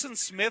Harrison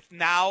Smith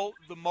now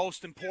the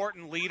most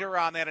important leader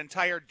on that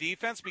entire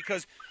defense?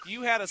 Because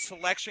you had a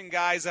selection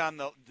guys on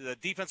the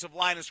defensive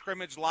line of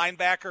scrimmage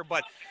linebacker,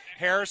 but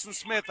Harrison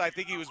Smith, I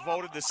think he was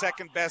voted the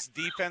second best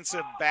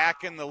defensive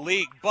back in the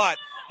league. But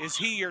is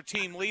he your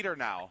team leader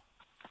now?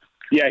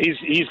 Yeah,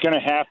 he's going to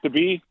have to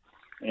be.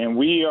 And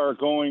we are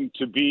going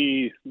to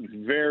be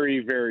very,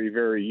 very,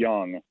 very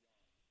young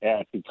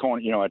at the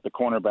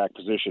cornerback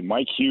position.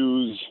 Mike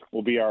Hughes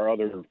will be our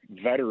other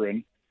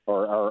veteran,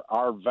 or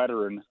our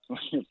veteran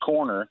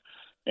corner,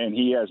 and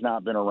he has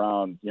not been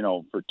around,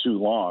 for too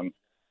long.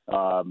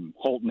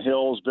 Holton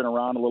Hill's been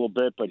around a little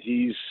bit, but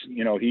he's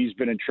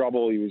been in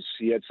trouble.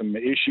 He had some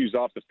issues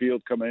off the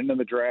field coming into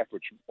the draft,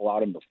 which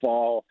allowed him to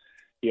fall.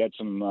 He had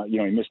some, he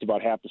missed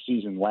about half the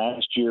season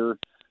last year.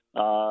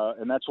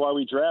 And that's why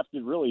we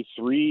drafted really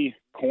 3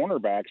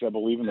 cornerbacks, I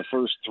believe, in the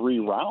first 3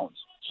 rounds.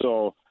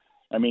 So,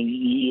 I mean,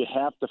 you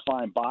have to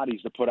find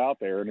bodies to put out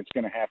there, and it's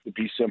going to have to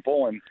be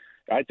simple. And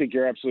I think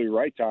you're absolutely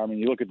right, Tom. And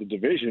you look at the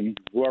division,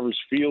 whoever's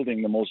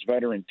fielding the most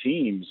veteran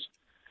teams,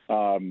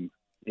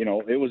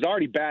 it was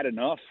already bad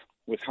enough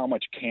with how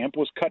much camp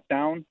was cut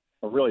down.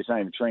 Or really, it's not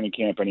even training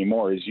camp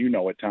anymore, as you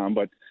know it, Tom.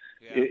 But,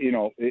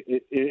 yeah.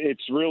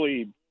 It's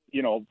really,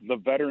 the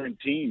veteran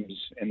teams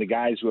and the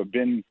guys who have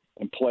been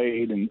and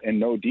played and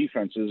know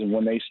defenses, and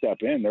when they step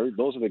in,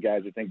 those are the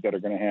guys I think that are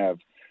going to have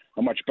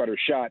a much better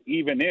shot,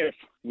 even if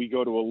we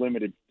go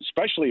to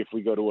especially if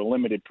we go to a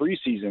limited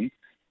preseason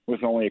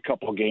with only a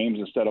couple of games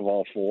instead of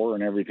all 4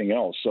 and everything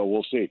else. So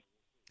we'll see.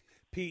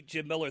 Pete,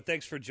 Jim Miller,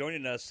 thanks for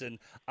joining us. And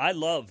I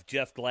love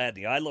Jeff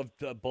Gladney. I love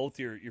both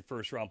your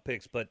first round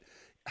picks, but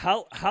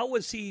how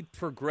has he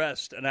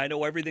progressed? And I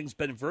know everything's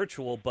been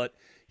virtual, but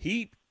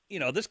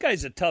this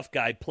guy's a tough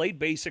guy, played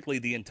basically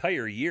the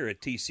entire year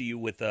at TCU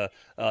with the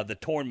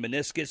torn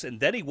meniscus, and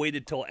then he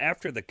waited till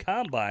after the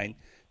combine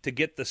to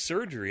get the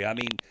surgery. I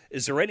mean,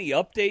 is there any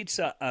updates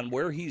on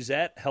where he's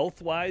at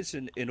health-wise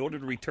in order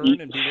to return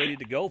and be ready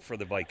to go for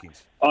the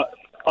Vikings?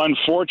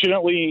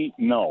 Unfortunately,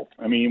 no.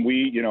 I mean,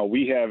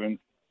 we haven't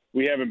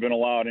been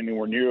allowed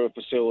anywhere near a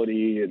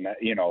facility, and that,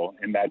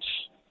 and that's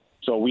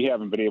So we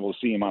haven't been able to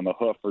see him on the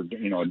hoof or,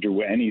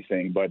 do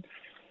anything. But,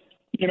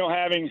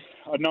 having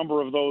a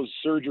number of those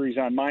surgeries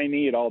on my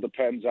knee, it all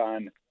depends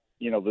on,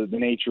 the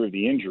nature of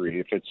the injury.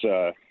 If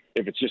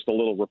it's just a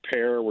little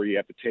repair where you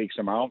have to take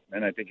some out,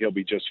 and I think he'll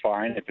be just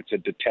fine. If it's a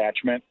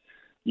detachment,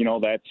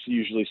 that's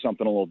usually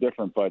something a little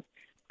different. But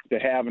to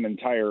have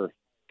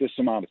this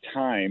amount of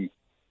time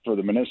for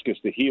the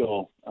meniscus to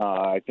heal,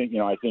 I think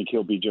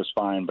he'll be just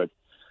fine. But,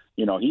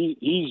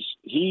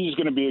 he's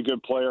going to be a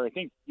good player. I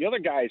think the other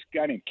guy is a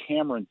guy named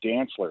Cameron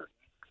Dantzler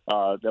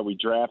that we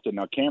drafted.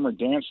 Now, Cameron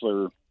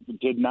Dantzler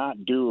didn't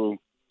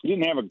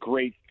have a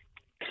great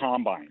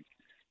combine.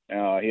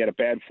 He had a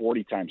bad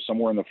 40 time,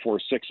 somewhere in the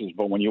 4.6s.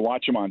 But when you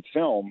watch him on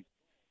film,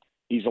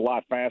 he's a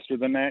lot faster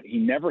than that. He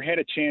never had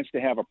a chance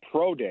to have a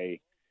pro day.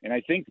 And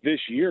I think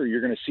this year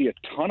you're going to see a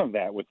ton of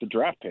that with the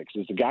draft picks.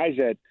 Is the guys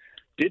that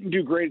didn't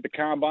do great at the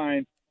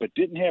combine but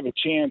didn't have a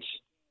chance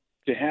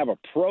to have a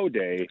pro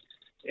day,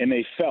 and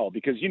they fell.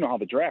 Because you know how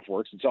the draft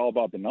works. It's all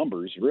about the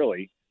numbers,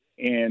 really.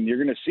 And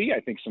you're going to see, I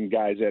think, some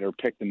guys that are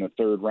picked in the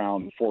third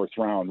round, fourth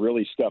round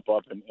really step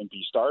up and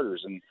be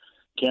starters. And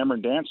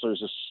Cameron Dantzler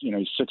is,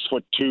 he's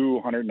 6'2",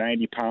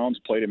 190 pounds,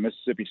 played at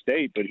Mississippi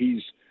State, but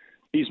he's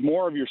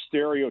more of your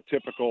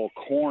stereotypical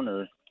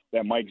corner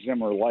that Mike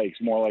Zimmer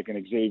likes, more like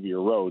an Xavier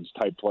Rhodes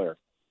type player.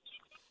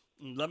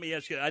 Let me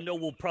ask you, I know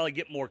we'll probably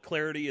get more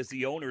clarity as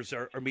the owners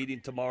are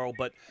meeting tomorrow,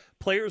 but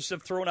players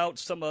have thrown out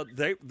some of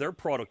their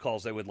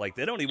protocols they would like.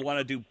 They don't even want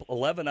to do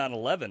 11 on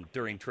 11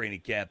 during training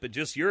camp. But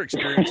just your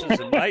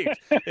experiences and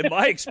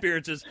my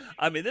experiences,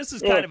 I mean, this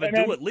is kind of a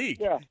do-it league.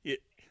 Yeah.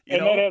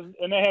 And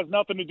that has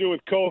nothing to do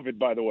with COVID,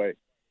 by the way.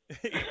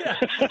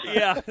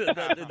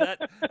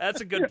 That's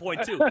a good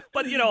point too.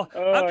 But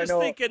I'm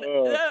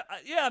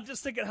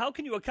just thinking, how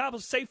can you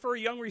accomplish? Say for a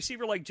young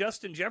receiver like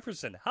Justin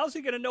Jefferson, how's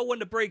he going to know when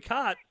to break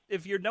hot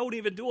if you don't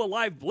even do a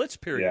live blitz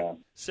period? Yeah.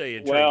 Say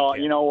in training camp?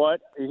 You know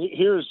what?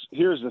 Here's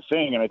the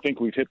thing, and I think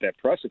we've hit that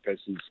precipice.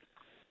 Is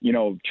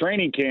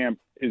training camp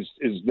is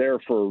there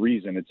for a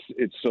reason.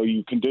 It's so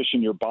you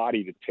condition your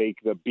body to take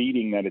the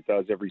beating that it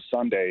does every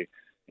Sunday.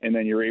 And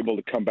then you're able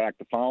to come back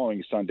the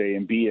following Sunday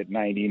and be at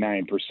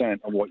 99%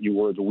 of what you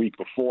were the week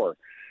before.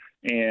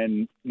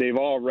 And I've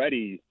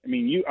already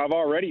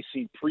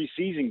seen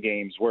preseason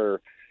games where,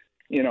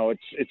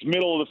 it's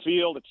middle of the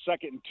field, it's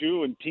 2nd and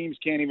 2, and teams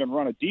can't even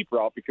run a deep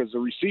route because the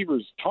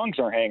receivers' tongues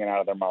are hanging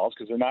out of their mouths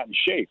because they're not in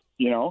shape,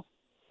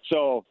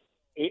 So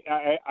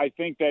I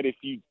think that if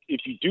you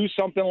do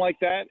something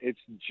like that,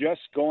 it's just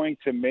going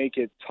to make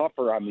it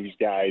tougher on these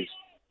guys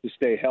to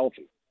stay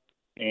healthy.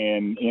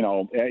 And,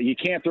 you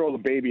can't throw the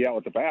baby out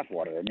with the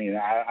bathwater. I mean,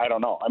 I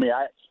don't know. I mean,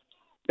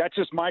 that's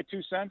just my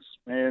 2 cents,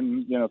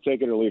 and,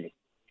 take it or leave it.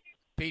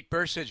 Pete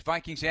Bercich,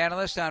 Vikings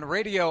analyst on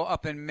radio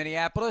up in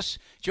Minneapolis,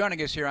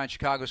 joining us here on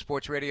Chicago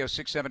Sports Radio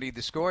 670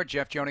 The Score.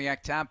 Jeff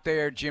Joniak, Tom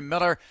Thayer, Jim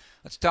Miller.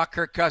 Let's talk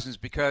Kirk Cousins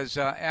because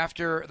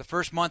after the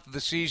first month of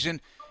the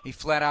season, he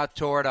flat out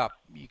tore it up.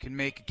 You can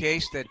make a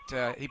case that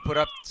he put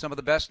up some of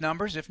the best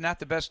numbers, if not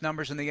the best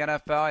numbers in the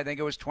NFL. I think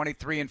it was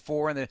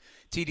 23-4 in the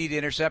TD to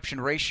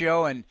interception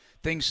ratio, and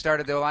things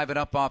started to liven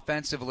up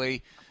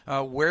offensively.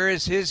 Where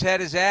is his head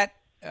is at,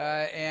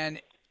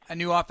 and a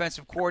new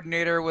offensive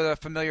coordinator with a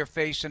familiar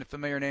face and a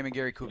familiar name in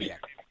Gary Kubiak.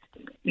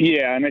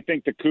 Yeah, and I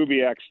think the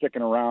Kubiak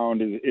sticking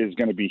around is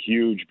going to be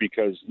huge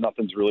because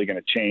nothing's really going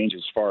to change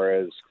as far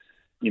as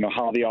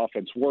how the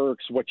offense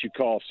works, what you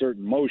call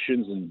certain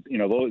motions, and,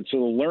 so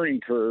the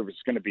learning curve is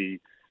going to be,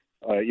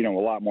 a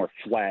lot more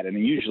flat. And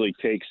it usually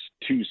takes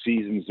 2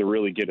 seasons to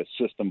really get a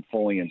system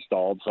fully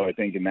installed. So I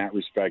think in that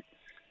respect,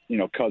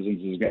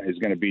 Cousins is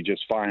going to be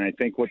just fine. I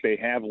think what they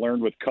have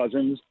learned with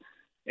Cousins,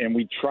 and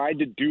we tried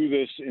to do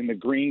this in the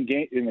Green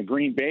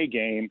Bay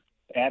game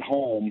at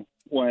home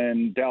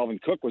when Dalvin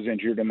Cook was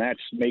injured, and that's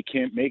make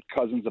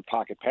Cousins a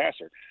pocket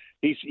passer.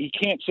 He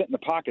can't sit in the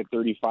pocket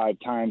 35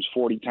 times,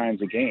 40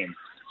 times a game.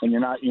 And you're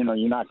not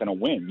going to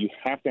win. You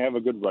have to have a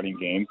good running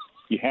game.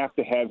 You have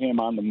to have him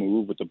on the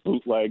move with the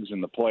bootlegs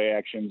and the play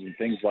actions and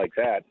things like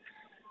that.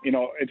 I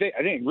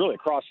think really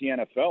across the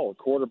NFL,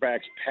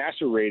 quarterbacks'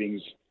 passer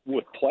ratings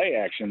with play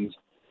actions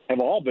have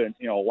all been,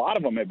 a lot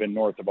of them have been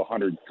north of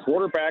 100.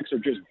 Quarterbacks are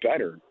just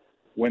better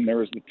when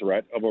there is the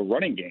threat of a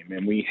running game,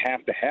 and we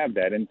have to have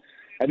that. And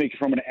I think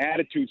from an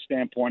attitude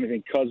standpoint, I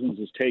think Cousins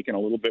has taken a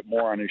little bit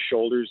more on his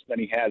shoulders than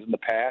he has in the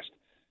past.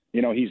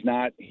 He's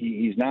not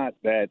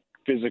that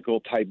physical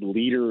type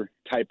leader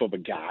type of a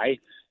guy.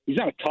 He's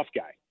not a tough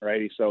guy,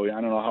 right? So I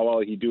don't know how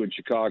well he'd do in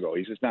Chicago.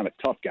 He's just not a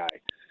tough guy.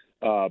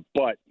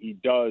 But he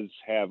does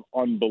have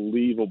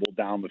unbelievable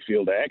down the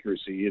field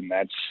accuracy, and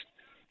that's,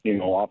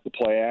 off the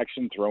play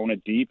action, throwing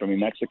it deep. I mean,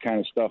 that's the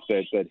kind of stuff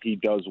that he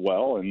does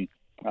well. And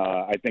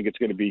I think it's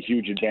going to be a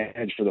huge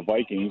advantage for the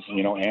Vikings,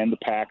 and the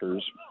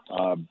Packers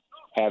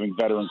having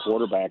veteran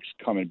quarterbacks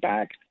coming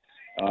back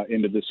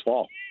into this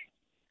fall.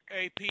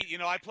 Hey, Pete,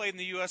 I played in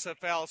the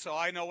USFL, so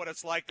I know what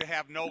it's like to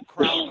have no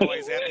crowd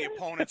noise at the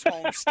opponent's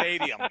home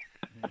stadium.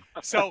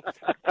 So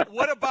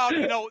what about,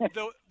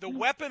 the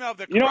weapon of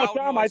the crowd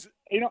Tom, noise?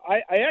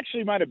 I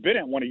actually might have been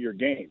at one of your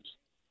games.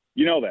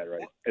 You know that,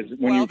 right?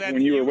 When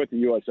you were with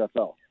the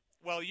USFL.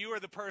 Well, you are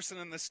the person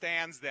in the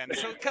stands then.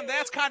 So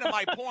that's kind of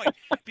my point.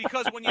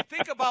 Because when you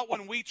think about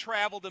when we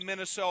travel to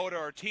Minnesota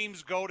or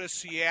teams go to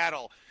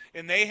Seattle,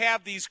 and they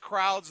have these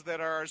crowds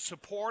that are as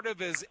supportive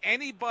as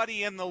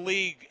anybody in the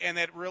league, and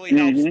it really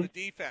helps the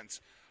defense.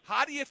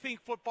 How do you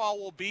think football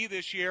will be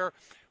this year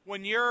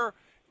when you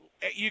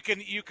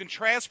can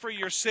transfer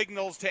your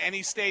signals to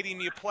any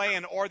stadium you play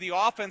in, or the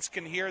offense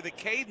can hear the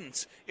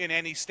cadence in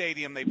any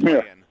stadium they play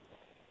in?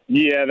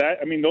 Yeah,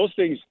 those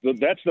things,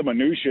 that's the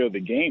minutia of the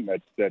game.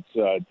 That's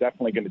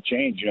definitely going to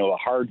change. The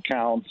hard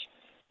counts.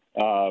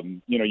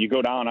 You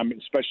go down,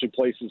 especially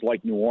places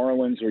like New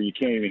Orleans where you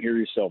can't even hear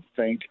yourself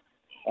think.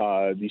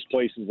 These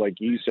places,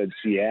 like you said,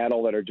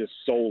 Seattle, that are just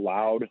so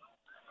loud.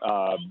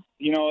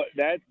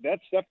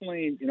 That's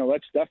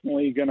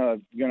definitely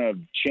gonna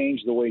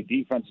change the way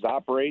defenses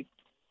operate.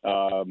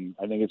 I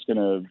think it's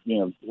gonna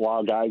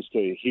allow guys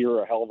to hear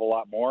a hell of a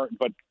lot more,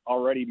 but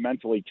already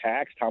mentally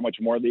taxed, how much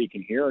more they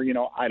can hear,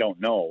 I don't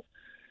know.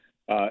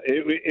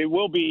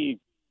 It'll be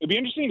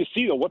interesting to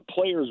see though what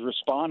players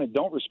respond and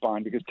don't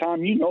respond, because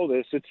Tom,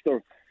 this,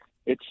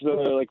 it's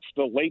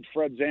the late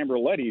Fred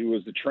Zamberletti, who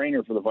was the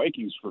trainer for the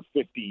Vikings for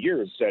 50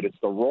 years, said it's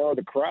the roar of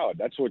the crowd.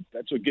 That's what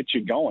gets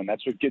you going.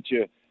 That's what gets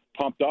you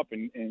pumped up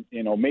and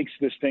makes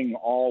this thing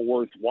all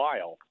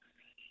worthwhile.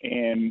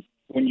 And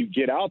when you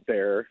get out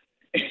there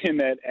and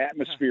that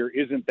atmosphere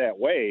isn't that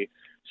way,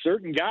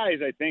 certain guys,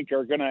 I think,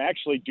 are going to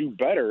actually do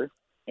better.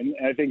 And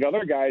I think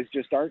other guys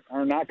just are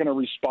not going to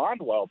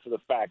respond well to the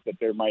fact that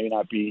there might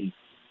not be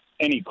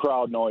any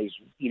crowd noise,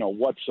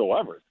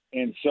 whatsoever.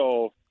 And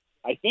so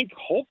I think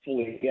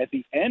hopefully at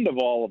the end of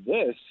all of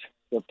this,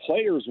 the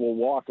players will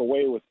walk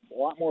away with a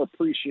lot more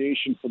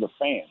appreciation for the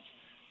fans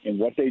and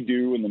what they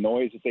do and the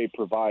noise that they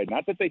provide.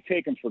 Not that they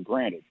take them for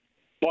granted,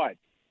 but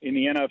in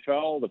the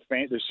NFL,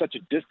 there's such a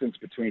distance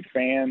between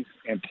fans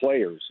and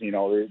players.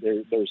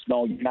 There's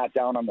no, you're not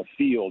down on the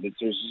field. There's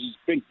this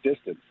big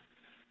distance.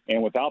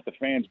 And without the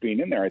fans being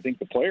in there, I think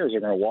the players are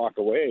going to walk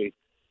away,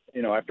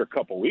 after a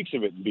couple of weeks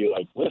of it and be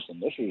like, listen,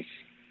 this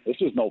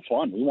is no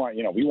fun. We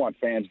want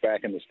fans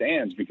back in the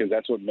stands, because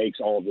that's what makes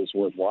all of this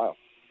worthwhile.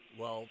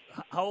 Well,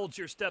 how old's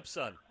your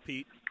stepson,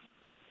 Pete?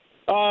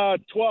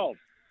 12.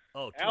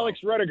 Oh, 12. Alex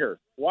Rediger,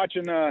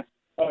 watching the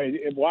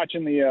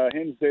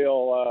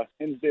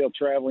Hinsdale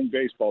traveling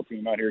baseball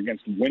team out here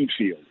against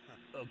Winfield.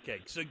 Okay,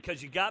 so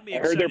because you got me I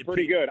excited. heard they're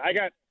pretty good. I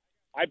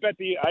bet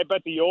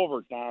the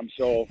over, Tom.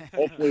 So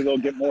hopefully they'll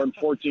get more than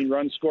 14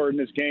 runs scored in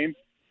this game.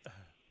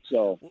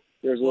 So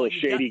there's a little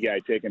shady guy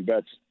taking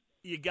bets.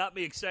 You got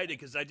me excited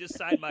because I just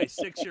signed my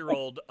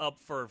 6-year-old up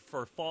for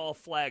fall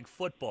flag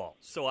football.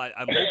 So I'm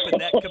hoping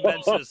that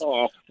commences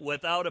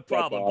without a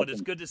problem. Awesome. But it's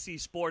good to see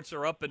sports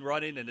are up and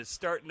running and it's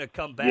starting to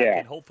come back. Yeah,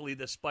 and hopefully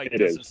the spike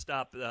doesn't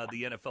stop the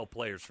NFL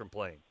players from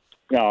playing.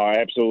 No,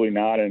 absolutely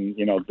not. And,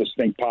 just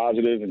think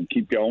positive and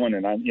keep going.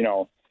 And, I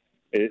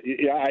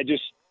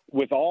just,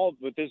 with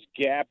this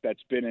gap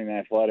that's been in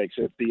athletics,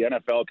 if the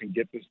NFL can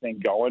get this thing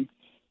going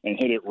and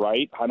hit it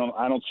right, I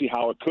don't see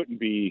how it couldn't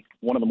be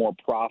one of the more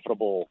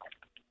profitable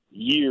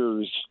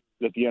years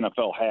that the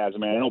NFL has. I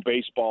mean, I know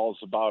baseball's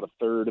about a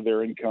third of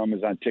their income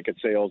is on ticket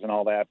sales and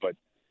all that, but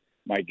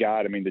my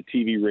God, the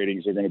TV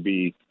ratings are going to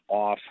be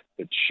off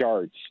the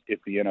charts if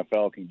the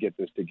NFL can get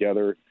this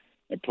together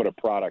and put a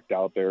product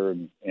out there,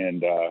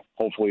 and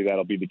hopefully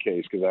that'll be the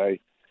case. Because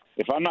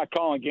if I'm not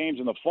calling games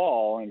in the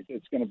fall,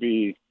 it's going to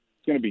be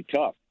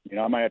tough.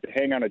 I might have to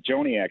hang on at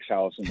Joniak's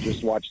house and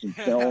just watch some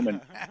film,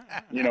 and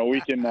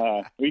we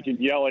can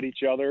yell at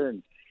each other,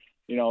 and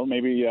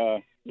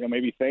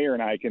maybe Thayer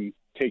and I can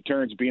take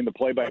turns being the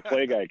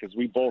play-by-play guy, because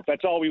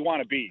that's all we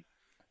want to be.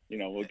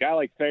 A guy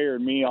like Thayer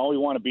and me, all we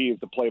want to be is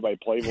the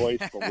play-by-play voice,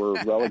 but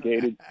we're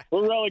relegated.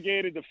 We're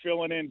relegated to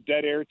filling in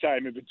dead air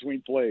time in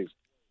between plays.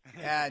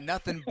 Yeah,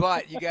 nothing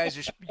but. You guys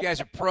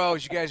are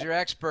pros. You guys are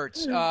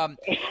experts. All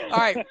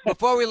right,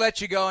 before we let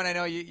you go, and I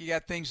know you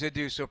got things to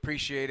do, so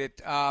appreciate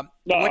it.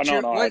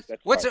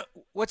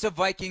 What's a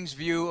Vikings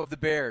view of the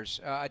Bears?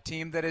 A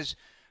team that has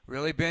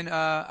really been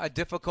a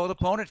difficult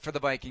opponent for the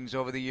Vikings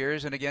over the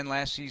years, and again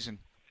last season.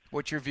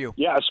 What's your view?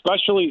 Yeah,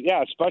 especially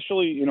at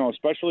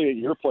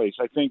your place.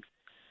 I think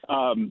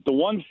the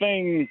one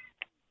thing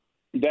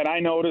that I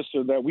noticed,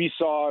 or that we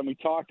saw and we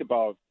talked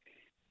about,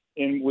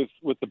 and with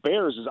the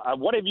Bears, is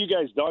what have you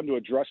guys done to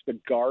address the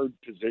guard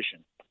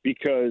position?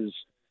 Because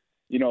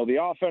the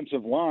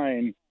offensive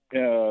line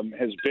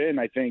has been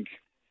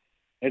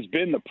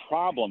the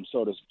problem,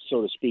 so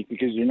to speak,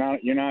 because you're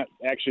not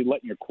actually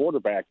letting your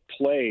quarterback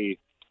play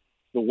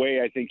the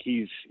way I think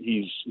he's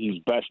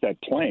best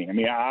at playing. I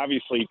mean,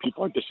 obviously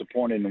people are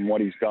disappointed in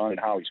what he's done and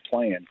how he's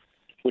playing,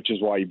 which is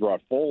why you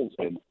brought Foles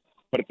in.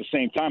 But at the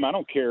same time, I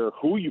don't care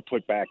who you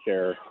put back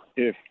there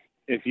if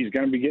he's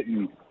going to be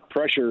getting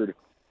pressured.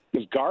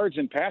 Because guards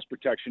and pass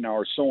protection now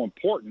are so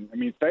important. I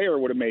mean, Thayer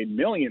would have made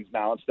millions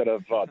now instead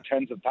of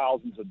tens of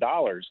thousands of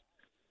dollars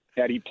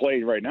had he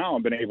played right now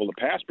and been able to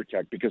pass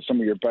protect, because some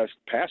of your best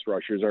pass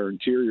rushers are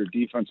interior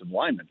defensive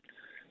linemen.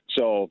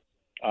 So,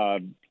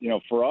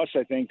 for us,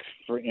 I think,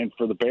 for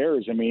the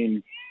Bears, I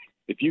mean,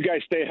 if you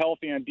guys stay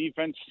healthy on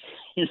defense,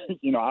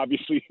 you know,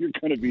 obviously you're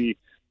going to be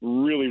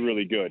really,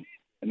 really good.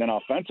 And then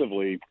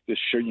offensively,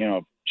 just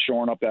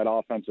shoring up that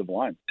offensive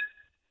line.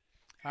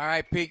 All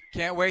right, Pete.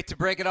 Can't wait to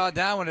break it all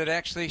down when it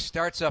actually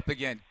starts up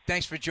again.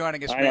 Thanks for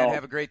joining us, man. know.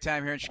 Have a great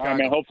time here in Chicago. All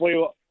right, man.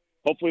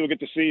 Hopefully we'll get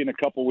to see you in a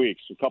couple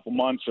weeks, a couple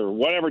months, or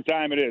whatever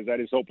time it is. I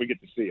just hope we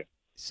get to see you.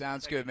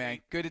 Sounds good, man.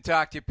 Good to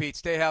talk to you, Pete.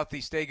 Stay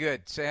healthy. Stay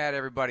good. Say hi to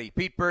everybody.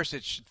 Pete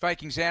Bercich,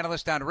 Vikings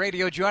analyst on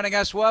radio, joining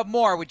us. We'll have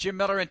more with Jim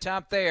Miller and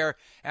Tom Thayer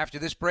after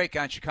this break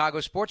on Chicago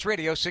Sports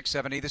Radio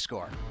 670 The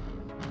Score.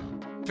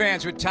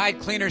 Fans, with Tide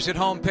Cleaners at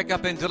home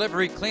pickup and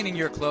delivery, cleaning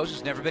your clothes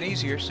has never been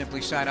easier.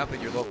 Simply sign up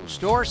at your local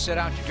store, set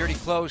out your dirty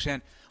clothes,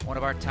 and one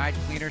of our Tide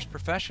Cleaners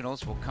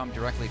professionals will come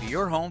directly to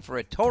your home for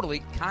a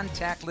totally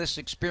contactless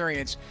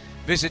experience.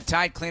 Visit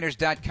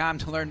TideCleaners.com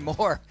to learn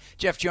more.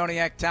 Jeff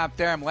Joniak, Tom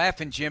there. I'm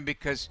laughing, Jim,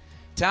 because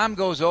Tom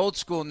goes old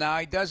school now.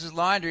 He does his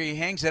laundry. He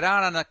hangs it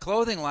out on a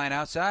clothing line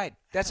outside.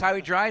 That's how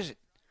he dries it.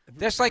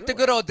 That's like the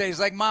good old days,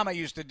 like Mama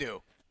used to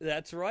do.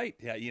 That's right.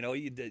 Yeah, you know,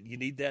 you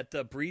need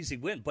that breezy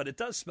wind, but it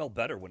does smell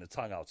better when it's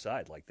hung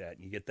outside like that.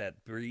 You get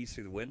that breeze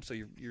through the wind, so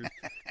your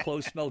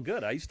clothes smell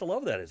good. I used to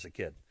love that as a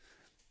kid.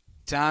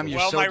 Tom,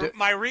 you're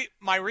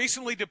my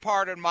recently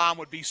departed mom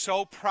would be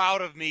so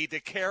proud of me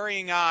to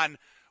carrying on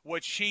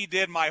what she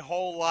did my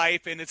whole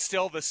life, and it's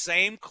still the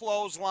same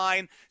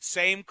clothesline,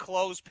 same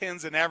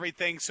clothespins and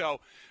everything.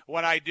 So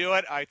when I do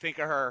it, I think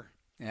of her.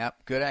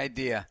 Yep, good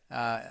idea.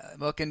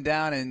 Looking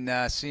down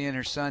and seeing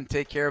her son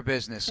take care of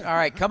business. All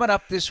right, coming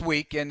up this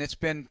week, and it's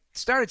been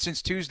started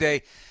since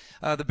Tuesday,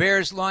 the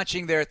Bears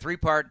launching their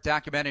 3-part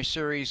documentary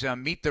series,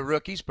 Meet the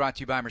Rookies, brought to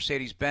you by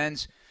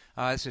Mercedes-Benz.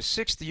 It's the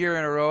 6th year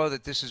in a row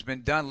that this has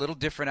been done. A little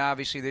different,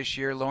 obviously, this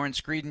year. Lauren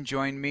Screeden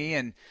joined me,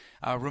 and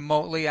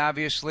remotely,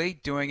 obviously,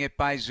 doing it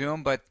by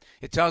Zoom. But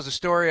it tells the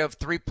story of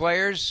 3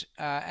 players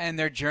and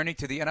their journey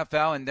to the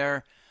NFL in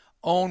their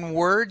own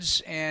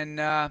words.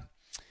 And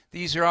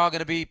these are all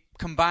going to be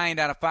combined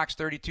on a Fox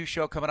 32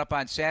 show coming up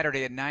on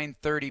Saturday at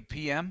 9:30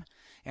 p.m.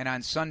 and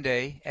on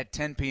Sunday at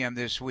 10 p.m.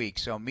 this week.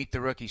 So Meet the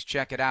Rookies.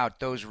 Check it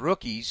out. Those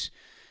rookies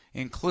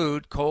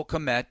include Cole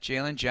Kmet,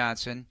 Jalen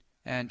Johnson,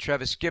 and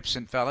Trevis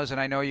Gipson, fellas. And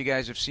I know you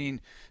guys have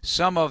seen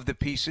some of the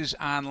pieces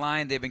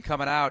online. They've been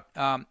coming out.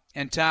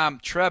 And Tom,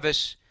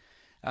 Trevis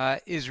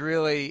is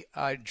really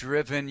a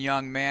driven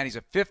young man. He's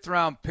a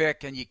 5th-round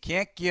pick, and you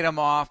can't get him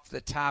off the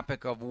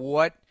topic of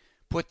what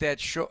put that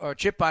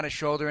chip on his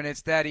shoulder, and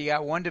it's that he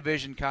got one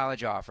Division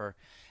college offer,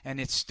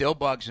 and it still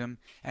bugs him.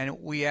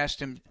 And we asked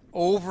him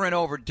over and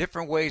over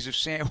different ways of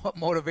saying what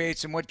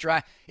motivates him, what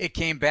drives. It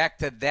came back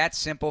to that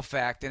simple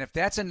fact. And if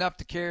that's enough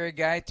to carry a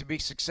guy to be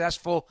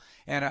successful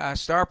and a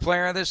star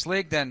player in this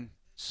league, then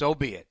so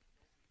be it.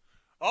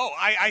 Oh,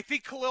 I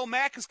think Khalil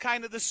Mack is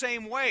kind of the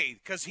same way,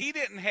 because he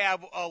didn't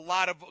have a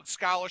lot of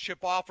scholarship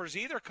offers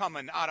either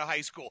coming out of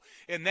high school.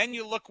 And then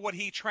you look what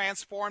he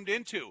transformed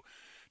into.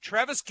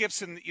 Trevis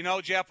Gipson, you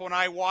know, Jeff, when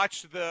I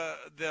watched the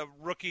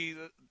rookie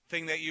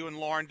thing that you and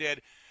Lauren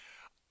did,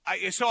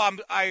 I'm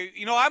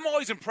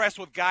always impressed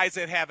with guys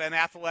that have an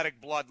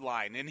athletic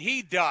bloodline, and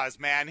he does,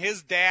 man.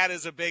 His dad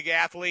is a big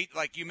athlete,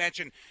 like you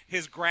mentioned.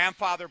 His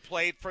grandfather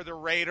played for the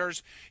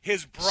Raiders.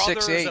 His brother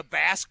 6'8". is a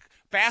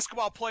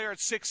basketball player at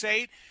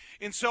 6'8".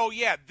 And so,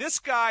 yeah, this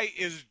guy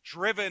is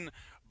driven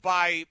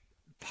by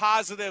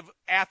positive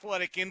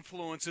athletic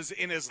influences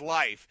in his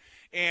life.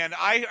 And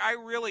I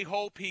really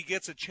hope he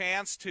gets a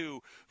chance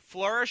to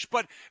flourish.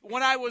 But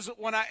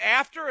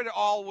after it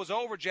all was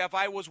over, Jeff,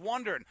 I was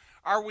wondering,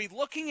 are we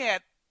looking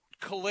at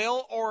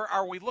Khalil or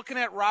are we looking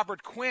at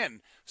Robert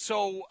Quinn?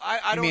 So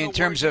I don't know. You mean in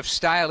terms of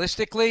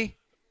stylistically?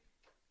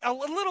 A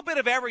little bit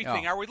of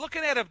everything. Oh. Are we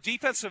looking at a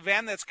defensive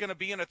end that's going to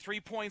be in a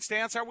 3-point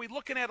stance? Are we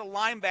looking at a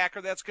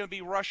linebacker that's going to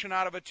be rushing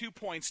out of a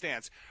 2-point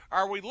stance?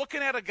 Are we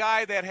looking at a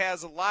guy that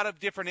has a lot of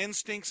different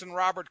instincts in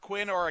Robert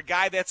Quinn, or a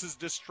guy that's as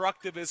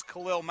destructive as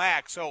Khalil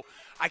Mack? So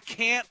I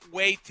can't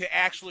wait to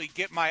actually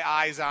get my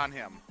eyes on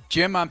him.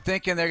 Jim, I'm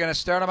thinking they're going to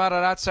start him out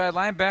at outside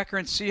linebacker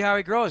and see how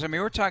he grows. I mean,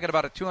 we're talking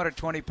about a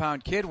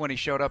 220-pound kid when he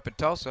showed up at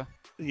Tulsa.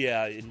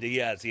 Yeah, he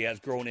has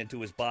grown into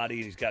his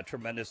body. He's got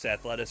tremendous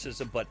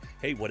athleticism. But,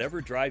 hey,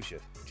 whatever drives you,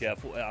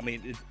 Jeff, I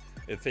mean,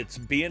 if it's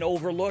being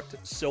overlooked,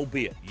 so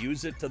be it.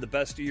 Use it to the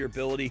best of your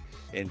ability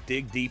and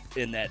dig deep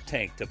in that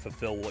tank to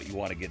fulfill what you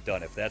want to get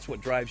done. If that's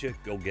what drives you,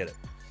 go get it.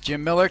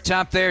 Jim Miller,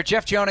 Tom Thayer,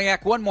 Jeff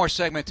Joniak. One more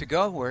segment to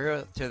go.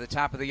 We're to the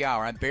top of the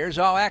hour on Bears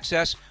All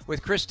Access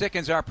with Chris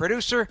Dickens, our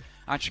producer,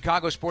 on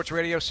Chicago Sports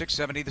Radio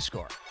 670 The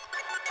Score.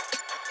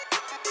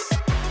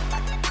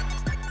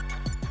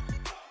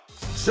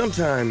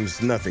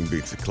 Sometimes nothing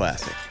beats a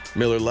classic.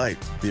 Miller Lite,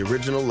 the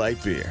original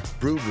light beer,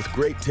 brewed with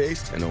great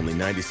taste and only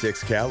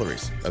 96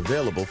 calories.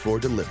 Available for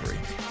delivery.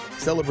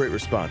 Celebrate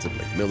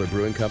responsibly. Miller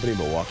Brewing Company,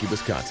 Milwaukee,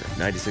 Wisconsin.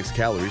 96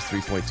 calories,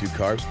 3.2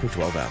 carbs per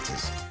 12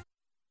 ounces.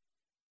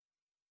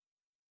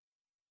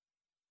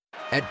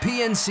 At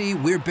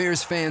PNC, we're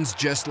Bears fans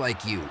just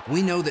like you.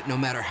 We know that no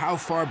matter how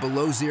far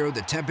below zero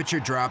the temperature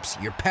drops,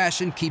 your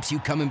passion keeps you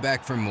coming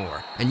back for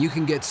more. And you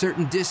can get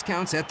certain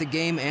discounts at the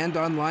game and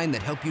online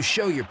that help you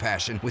show your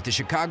passion with the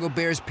Chicago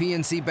Bears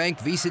PNC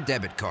Bank Visa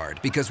Debit Card.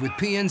 Because with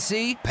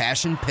PNC,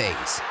 passion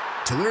pays.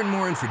 To learn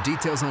more and for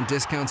details on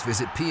discounts,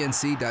 visit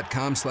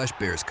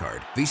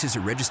pnc.com/bearscard. Visa is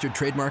a registered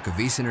trademark of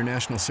Visa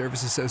International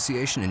Service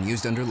Association and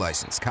used under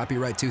license.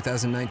 Copyright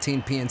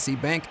 2019 PNC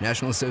Bank,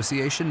 National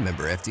Association,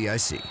 member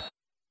FDIC.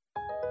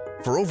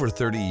 For over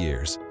 30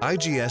 years,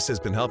 IGS has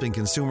been helping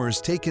consumers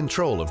take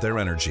control of their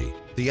energy.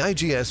 The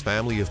IGS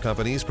family of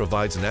companies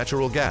provides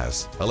natural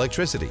gas,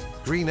 electricity,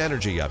 green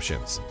energy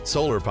options,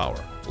 solar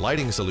power,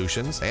 lighting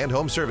solutions, and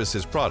home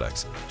services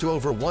products to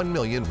over 1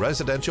 million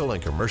residential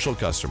and commercial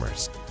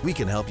customers. We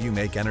can help you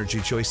make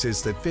energy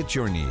choices that fit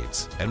your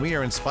needs, and we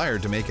are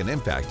inspired to make an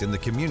impact in the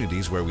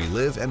communities where we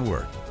live and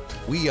work.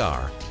 We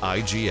are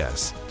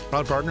IGS,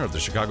 proud partner of the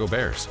Chicago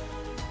Bears.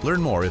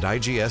 Learn more at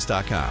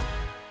IGS.com.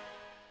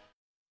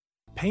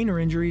 Pain or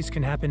injuries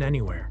can happen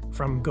anywhere,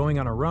 from going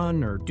on a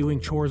run or doing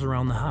chores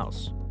around the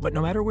house. But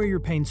no matter where your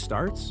pain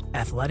starts,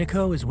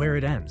 Athletico is where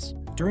it ends.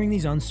 During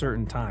these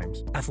uncertain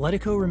times,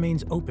 Athletico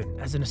remains open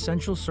as an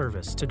essential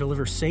service to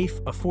deliver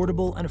safe,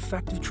 affordable, and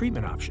effective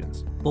treatment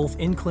options, both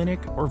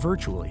in-clinic or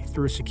virtually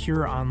through a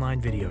secure online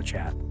video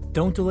chat.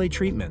 Don't delay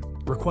treatment.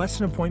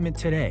 Request an appointment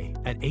today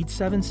at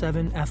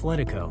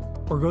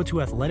 877-ATHLETICO or go to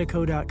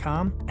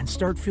athletico.com and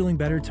start feeling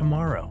better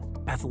tomorrow.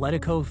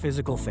 Athletico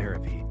Physical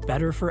Therapy.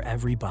 Better for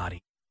everybody.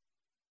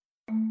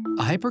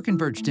 A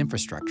hyperconverged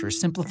infrastructure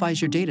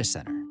simplifies your data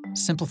center,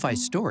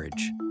 simplifies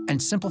storage,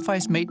 and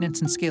simplifies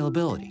maintenance and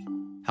scalability.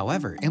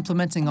 However,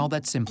 implementing all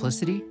that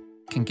simplicity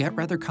can get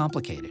rather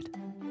complicated.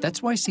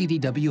 That's why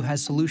CDW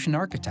has solution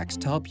architects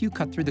to help you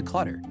cut through the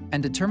clutter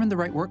and determine the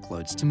right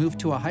workloads to move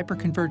to a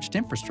hyperconverged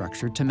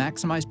infrastructure to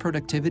maximize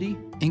productivity,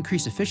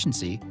 increase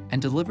efficiency,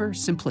 and deliver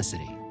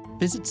simplicity.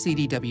 Visit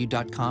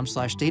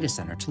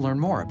cdw.com/datacenter to learn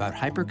more about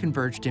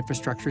hyperconverged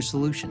infrastructure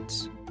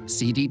solutions.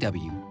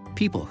 CDW,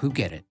 people who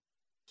get it.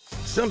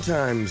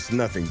 Sometimes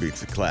nothing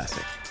beats a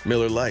classic.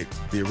 Miller Lite,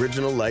 the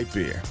original light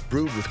beer,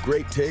 brewed with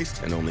great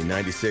taste and only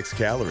 96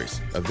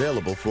 calories,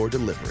 available for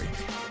delivery.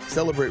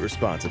 Celebrate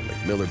responsibly.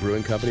 Miller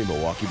Brewing Company,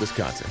 Milwaukee,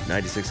 Wisconsin.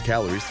 96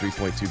 calories,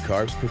 3.2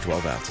 carbs per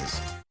 12 ounces.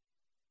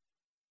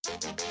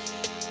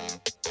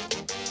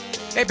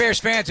 Hey, Bears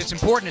fans, it's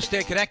important to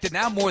stay connected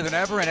now more than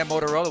ever, and at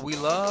Motorola, we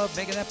love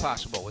making that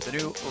possible. With the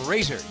new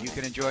Razr, you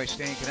can enjoy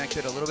staying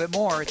connected a little bit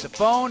more. It's a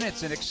phone,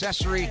 it's an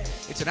accessory,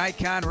 it's an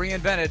icon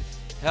reinvented.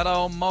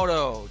 Hello,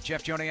 Moto.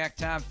 Jeff Joniak,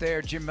 Tom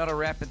Thayer, Jim Miller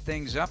wrapping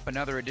things up.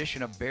 Another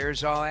edition of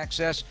Bears All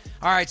Access.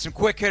 All right, some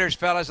quick hitters,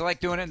 fellas. I like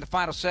doing it in the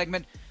final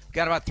segment.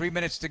 Got about 3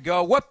 minutes to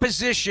go. What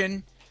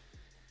position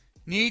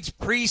needs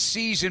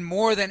preseason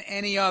more than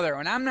any other?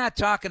 And I'm not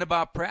talking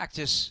about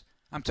practice.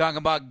 I'm talking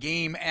about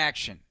game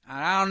action.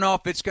 I don't know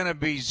if it's going to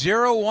be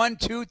 0, 1,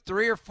 2,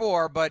 3, or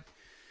 4, but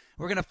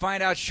we're going to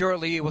find out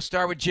shortly. We'll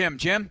start with Jim.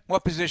 Jim,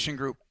 what position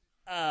group?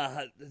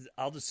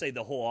 I'll just say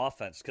the whole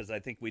offense because I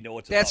think we know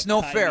what's That's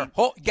about. That's no fair.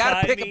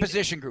 Got to pick a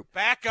position group.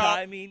 Back up.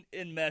 Timing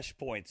and mesh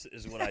points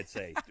is what I'd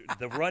say.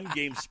 The run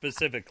game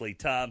specifically.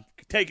 Tom,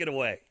 take it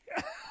away.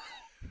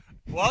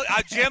 Well,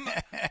 Jim,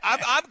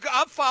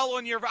 I'm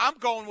following your. I'm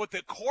going with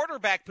the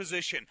quarterback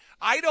position.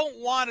 I don't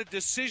want a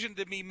decision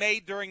to be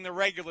made during the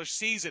regular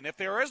season. If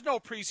there is no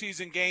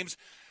preseason games,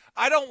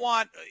 I don't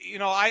want.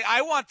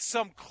 I want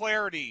some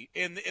clarity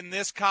in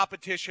this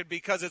competition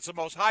because it's the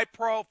most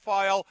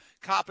high-profile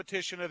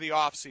competition of the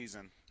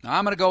offseason.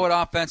 I'm going to go with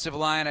offensive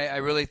line. I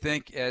really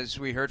think, as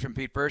we heard from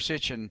Pete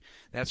Persich, and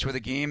that's where the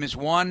game is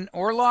won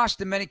or lost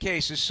in many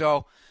cases.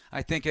 So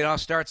I think it all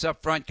starts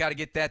up front. Got to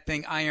get that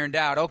thing ironed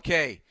out.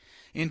 Okay.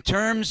 In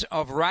terms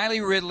of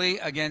Riley Ridley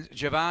against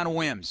Javon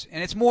Wims,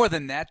 and it's more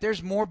than that.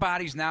 There's more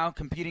bodies now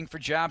competing for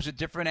jobs with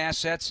different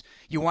assets.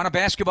 You want a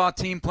basketball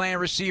team playing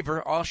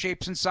receiver, all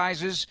shapes and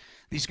sizes.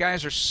 These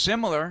guys are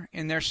similar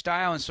in their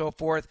style and so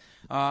forth.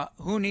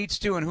 Who needs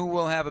to and who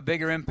will have a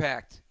bigger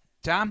impact?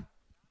 Tom?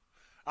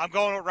 I'm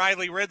going with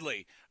Riley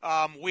Ridley.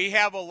 We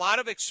have a lot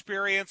of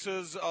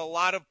experiences, a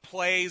lot of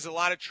plays, a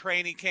lot of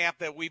training camp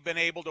that we've been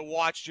able to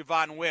watch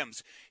Javon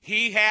Wims.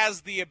 He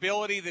has the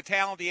ability, the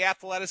talent, the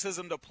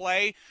athleticism to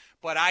play,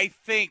 but I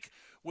think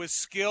with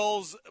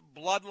skills,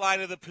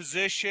 bloodline of the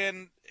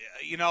position,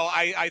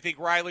 I think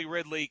Riley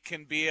Ridley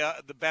can be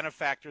the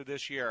benefactor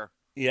this year.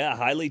 Yeah,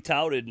 highly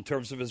touted in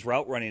terms of his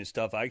route running and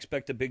stuff. I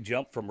expect a big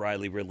jump from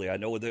Riley Ridley. I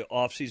know the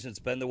offseason's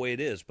been the way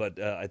it is, but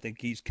I think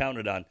he's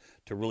counted on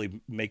to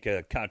really make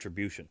a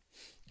contribution.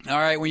 All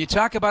right, when you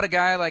talk about a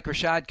guy like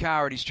Rashad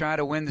Coward, he's trying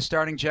to win the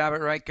starting job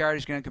at right guard.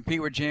 He's going to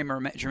compete with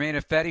Jermaine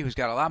Ifedi, who's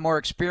got a lot more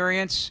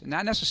experience,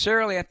 not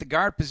necessarily at the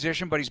guard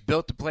position, but he's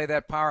built to play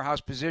that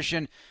powerhouse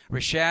position.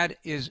 Rashad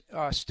is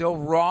still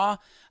raw.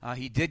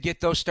 He did get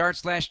those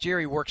starts last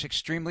year. He works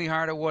extremely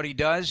hard at what he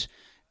does.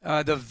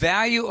 The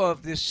value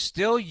of this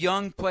still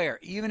young player,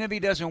 even if he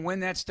doesn't win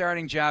that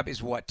starting job,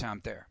 is what,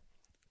 Tom Thayer?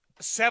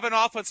 7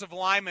 offensive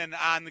linemen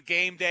on the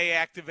game day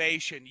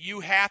activation.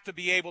 You have to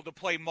be able to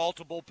play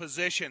multiple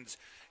positions.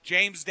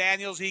 James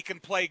Daniels, he can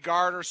play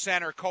guard or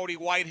center. Cody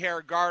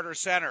Whitehair, guard or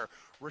center.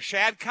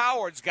 Rashad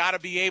Coward's got to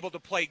be able to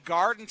play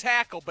guard and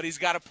tackle, but he's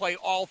got to play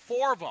all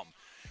 4 of them.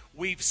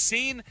 We've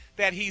seen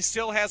that he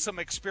still has some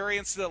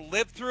experience to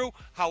live through.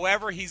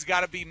 However, he's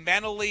got to be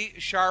mentally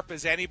sharp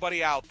as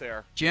anybody out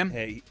there. Jim?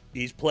 Hey,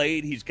 he's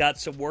played. He's got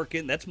some work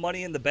in. That's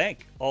money in the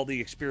bank, all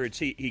the experience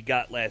he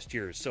got last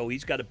year. So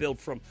he's got to build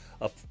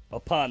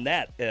upon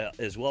that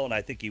as well, and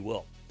I think he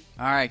will.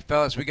 All right,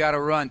 fellas, we got to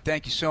run.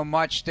 Thank you so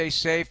much. Stay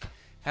safe.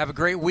 Have a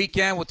great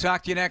weekend. We'll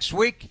talk to you next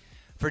week.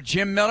 For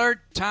Jim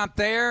Miller, Tom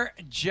Thayer,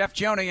 Jeff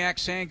Joniak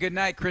saying good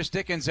night. Chris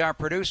Dickens, our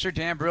producer.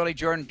 Dan Brilli,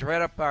 Jordan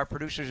Tredup, our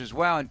producers as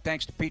well. And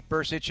thanks to Pete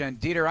Bursich and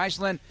Dieter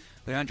Eisland,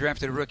 the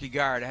undrafted rookie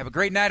guard. Have a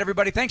great night,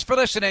 everybody. Thanks for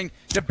listening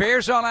to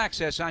Bears All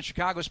Access on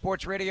Chicago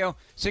Sports Radio,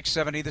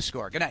 670 The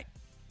Score. Good night.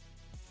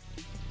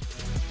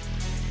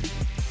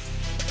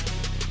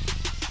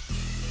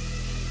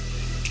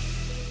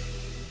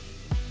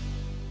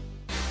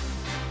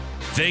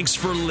 Thanks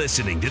for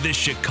listening to this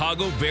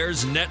Chicago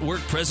Bears Network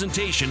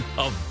presentation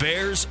of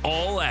Bears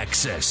All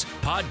Access.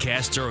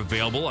 Podcasts are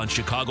available on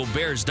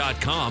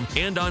ChicagoBears.com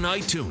and on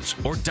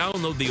iTunes, or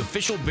download the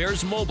official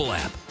Bears mobile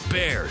app.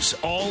 Bears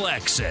All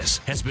Access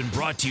has been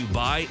brought to you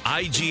by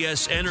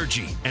IGS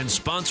Energy and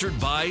sponsored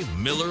by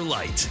Miller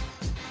Lite.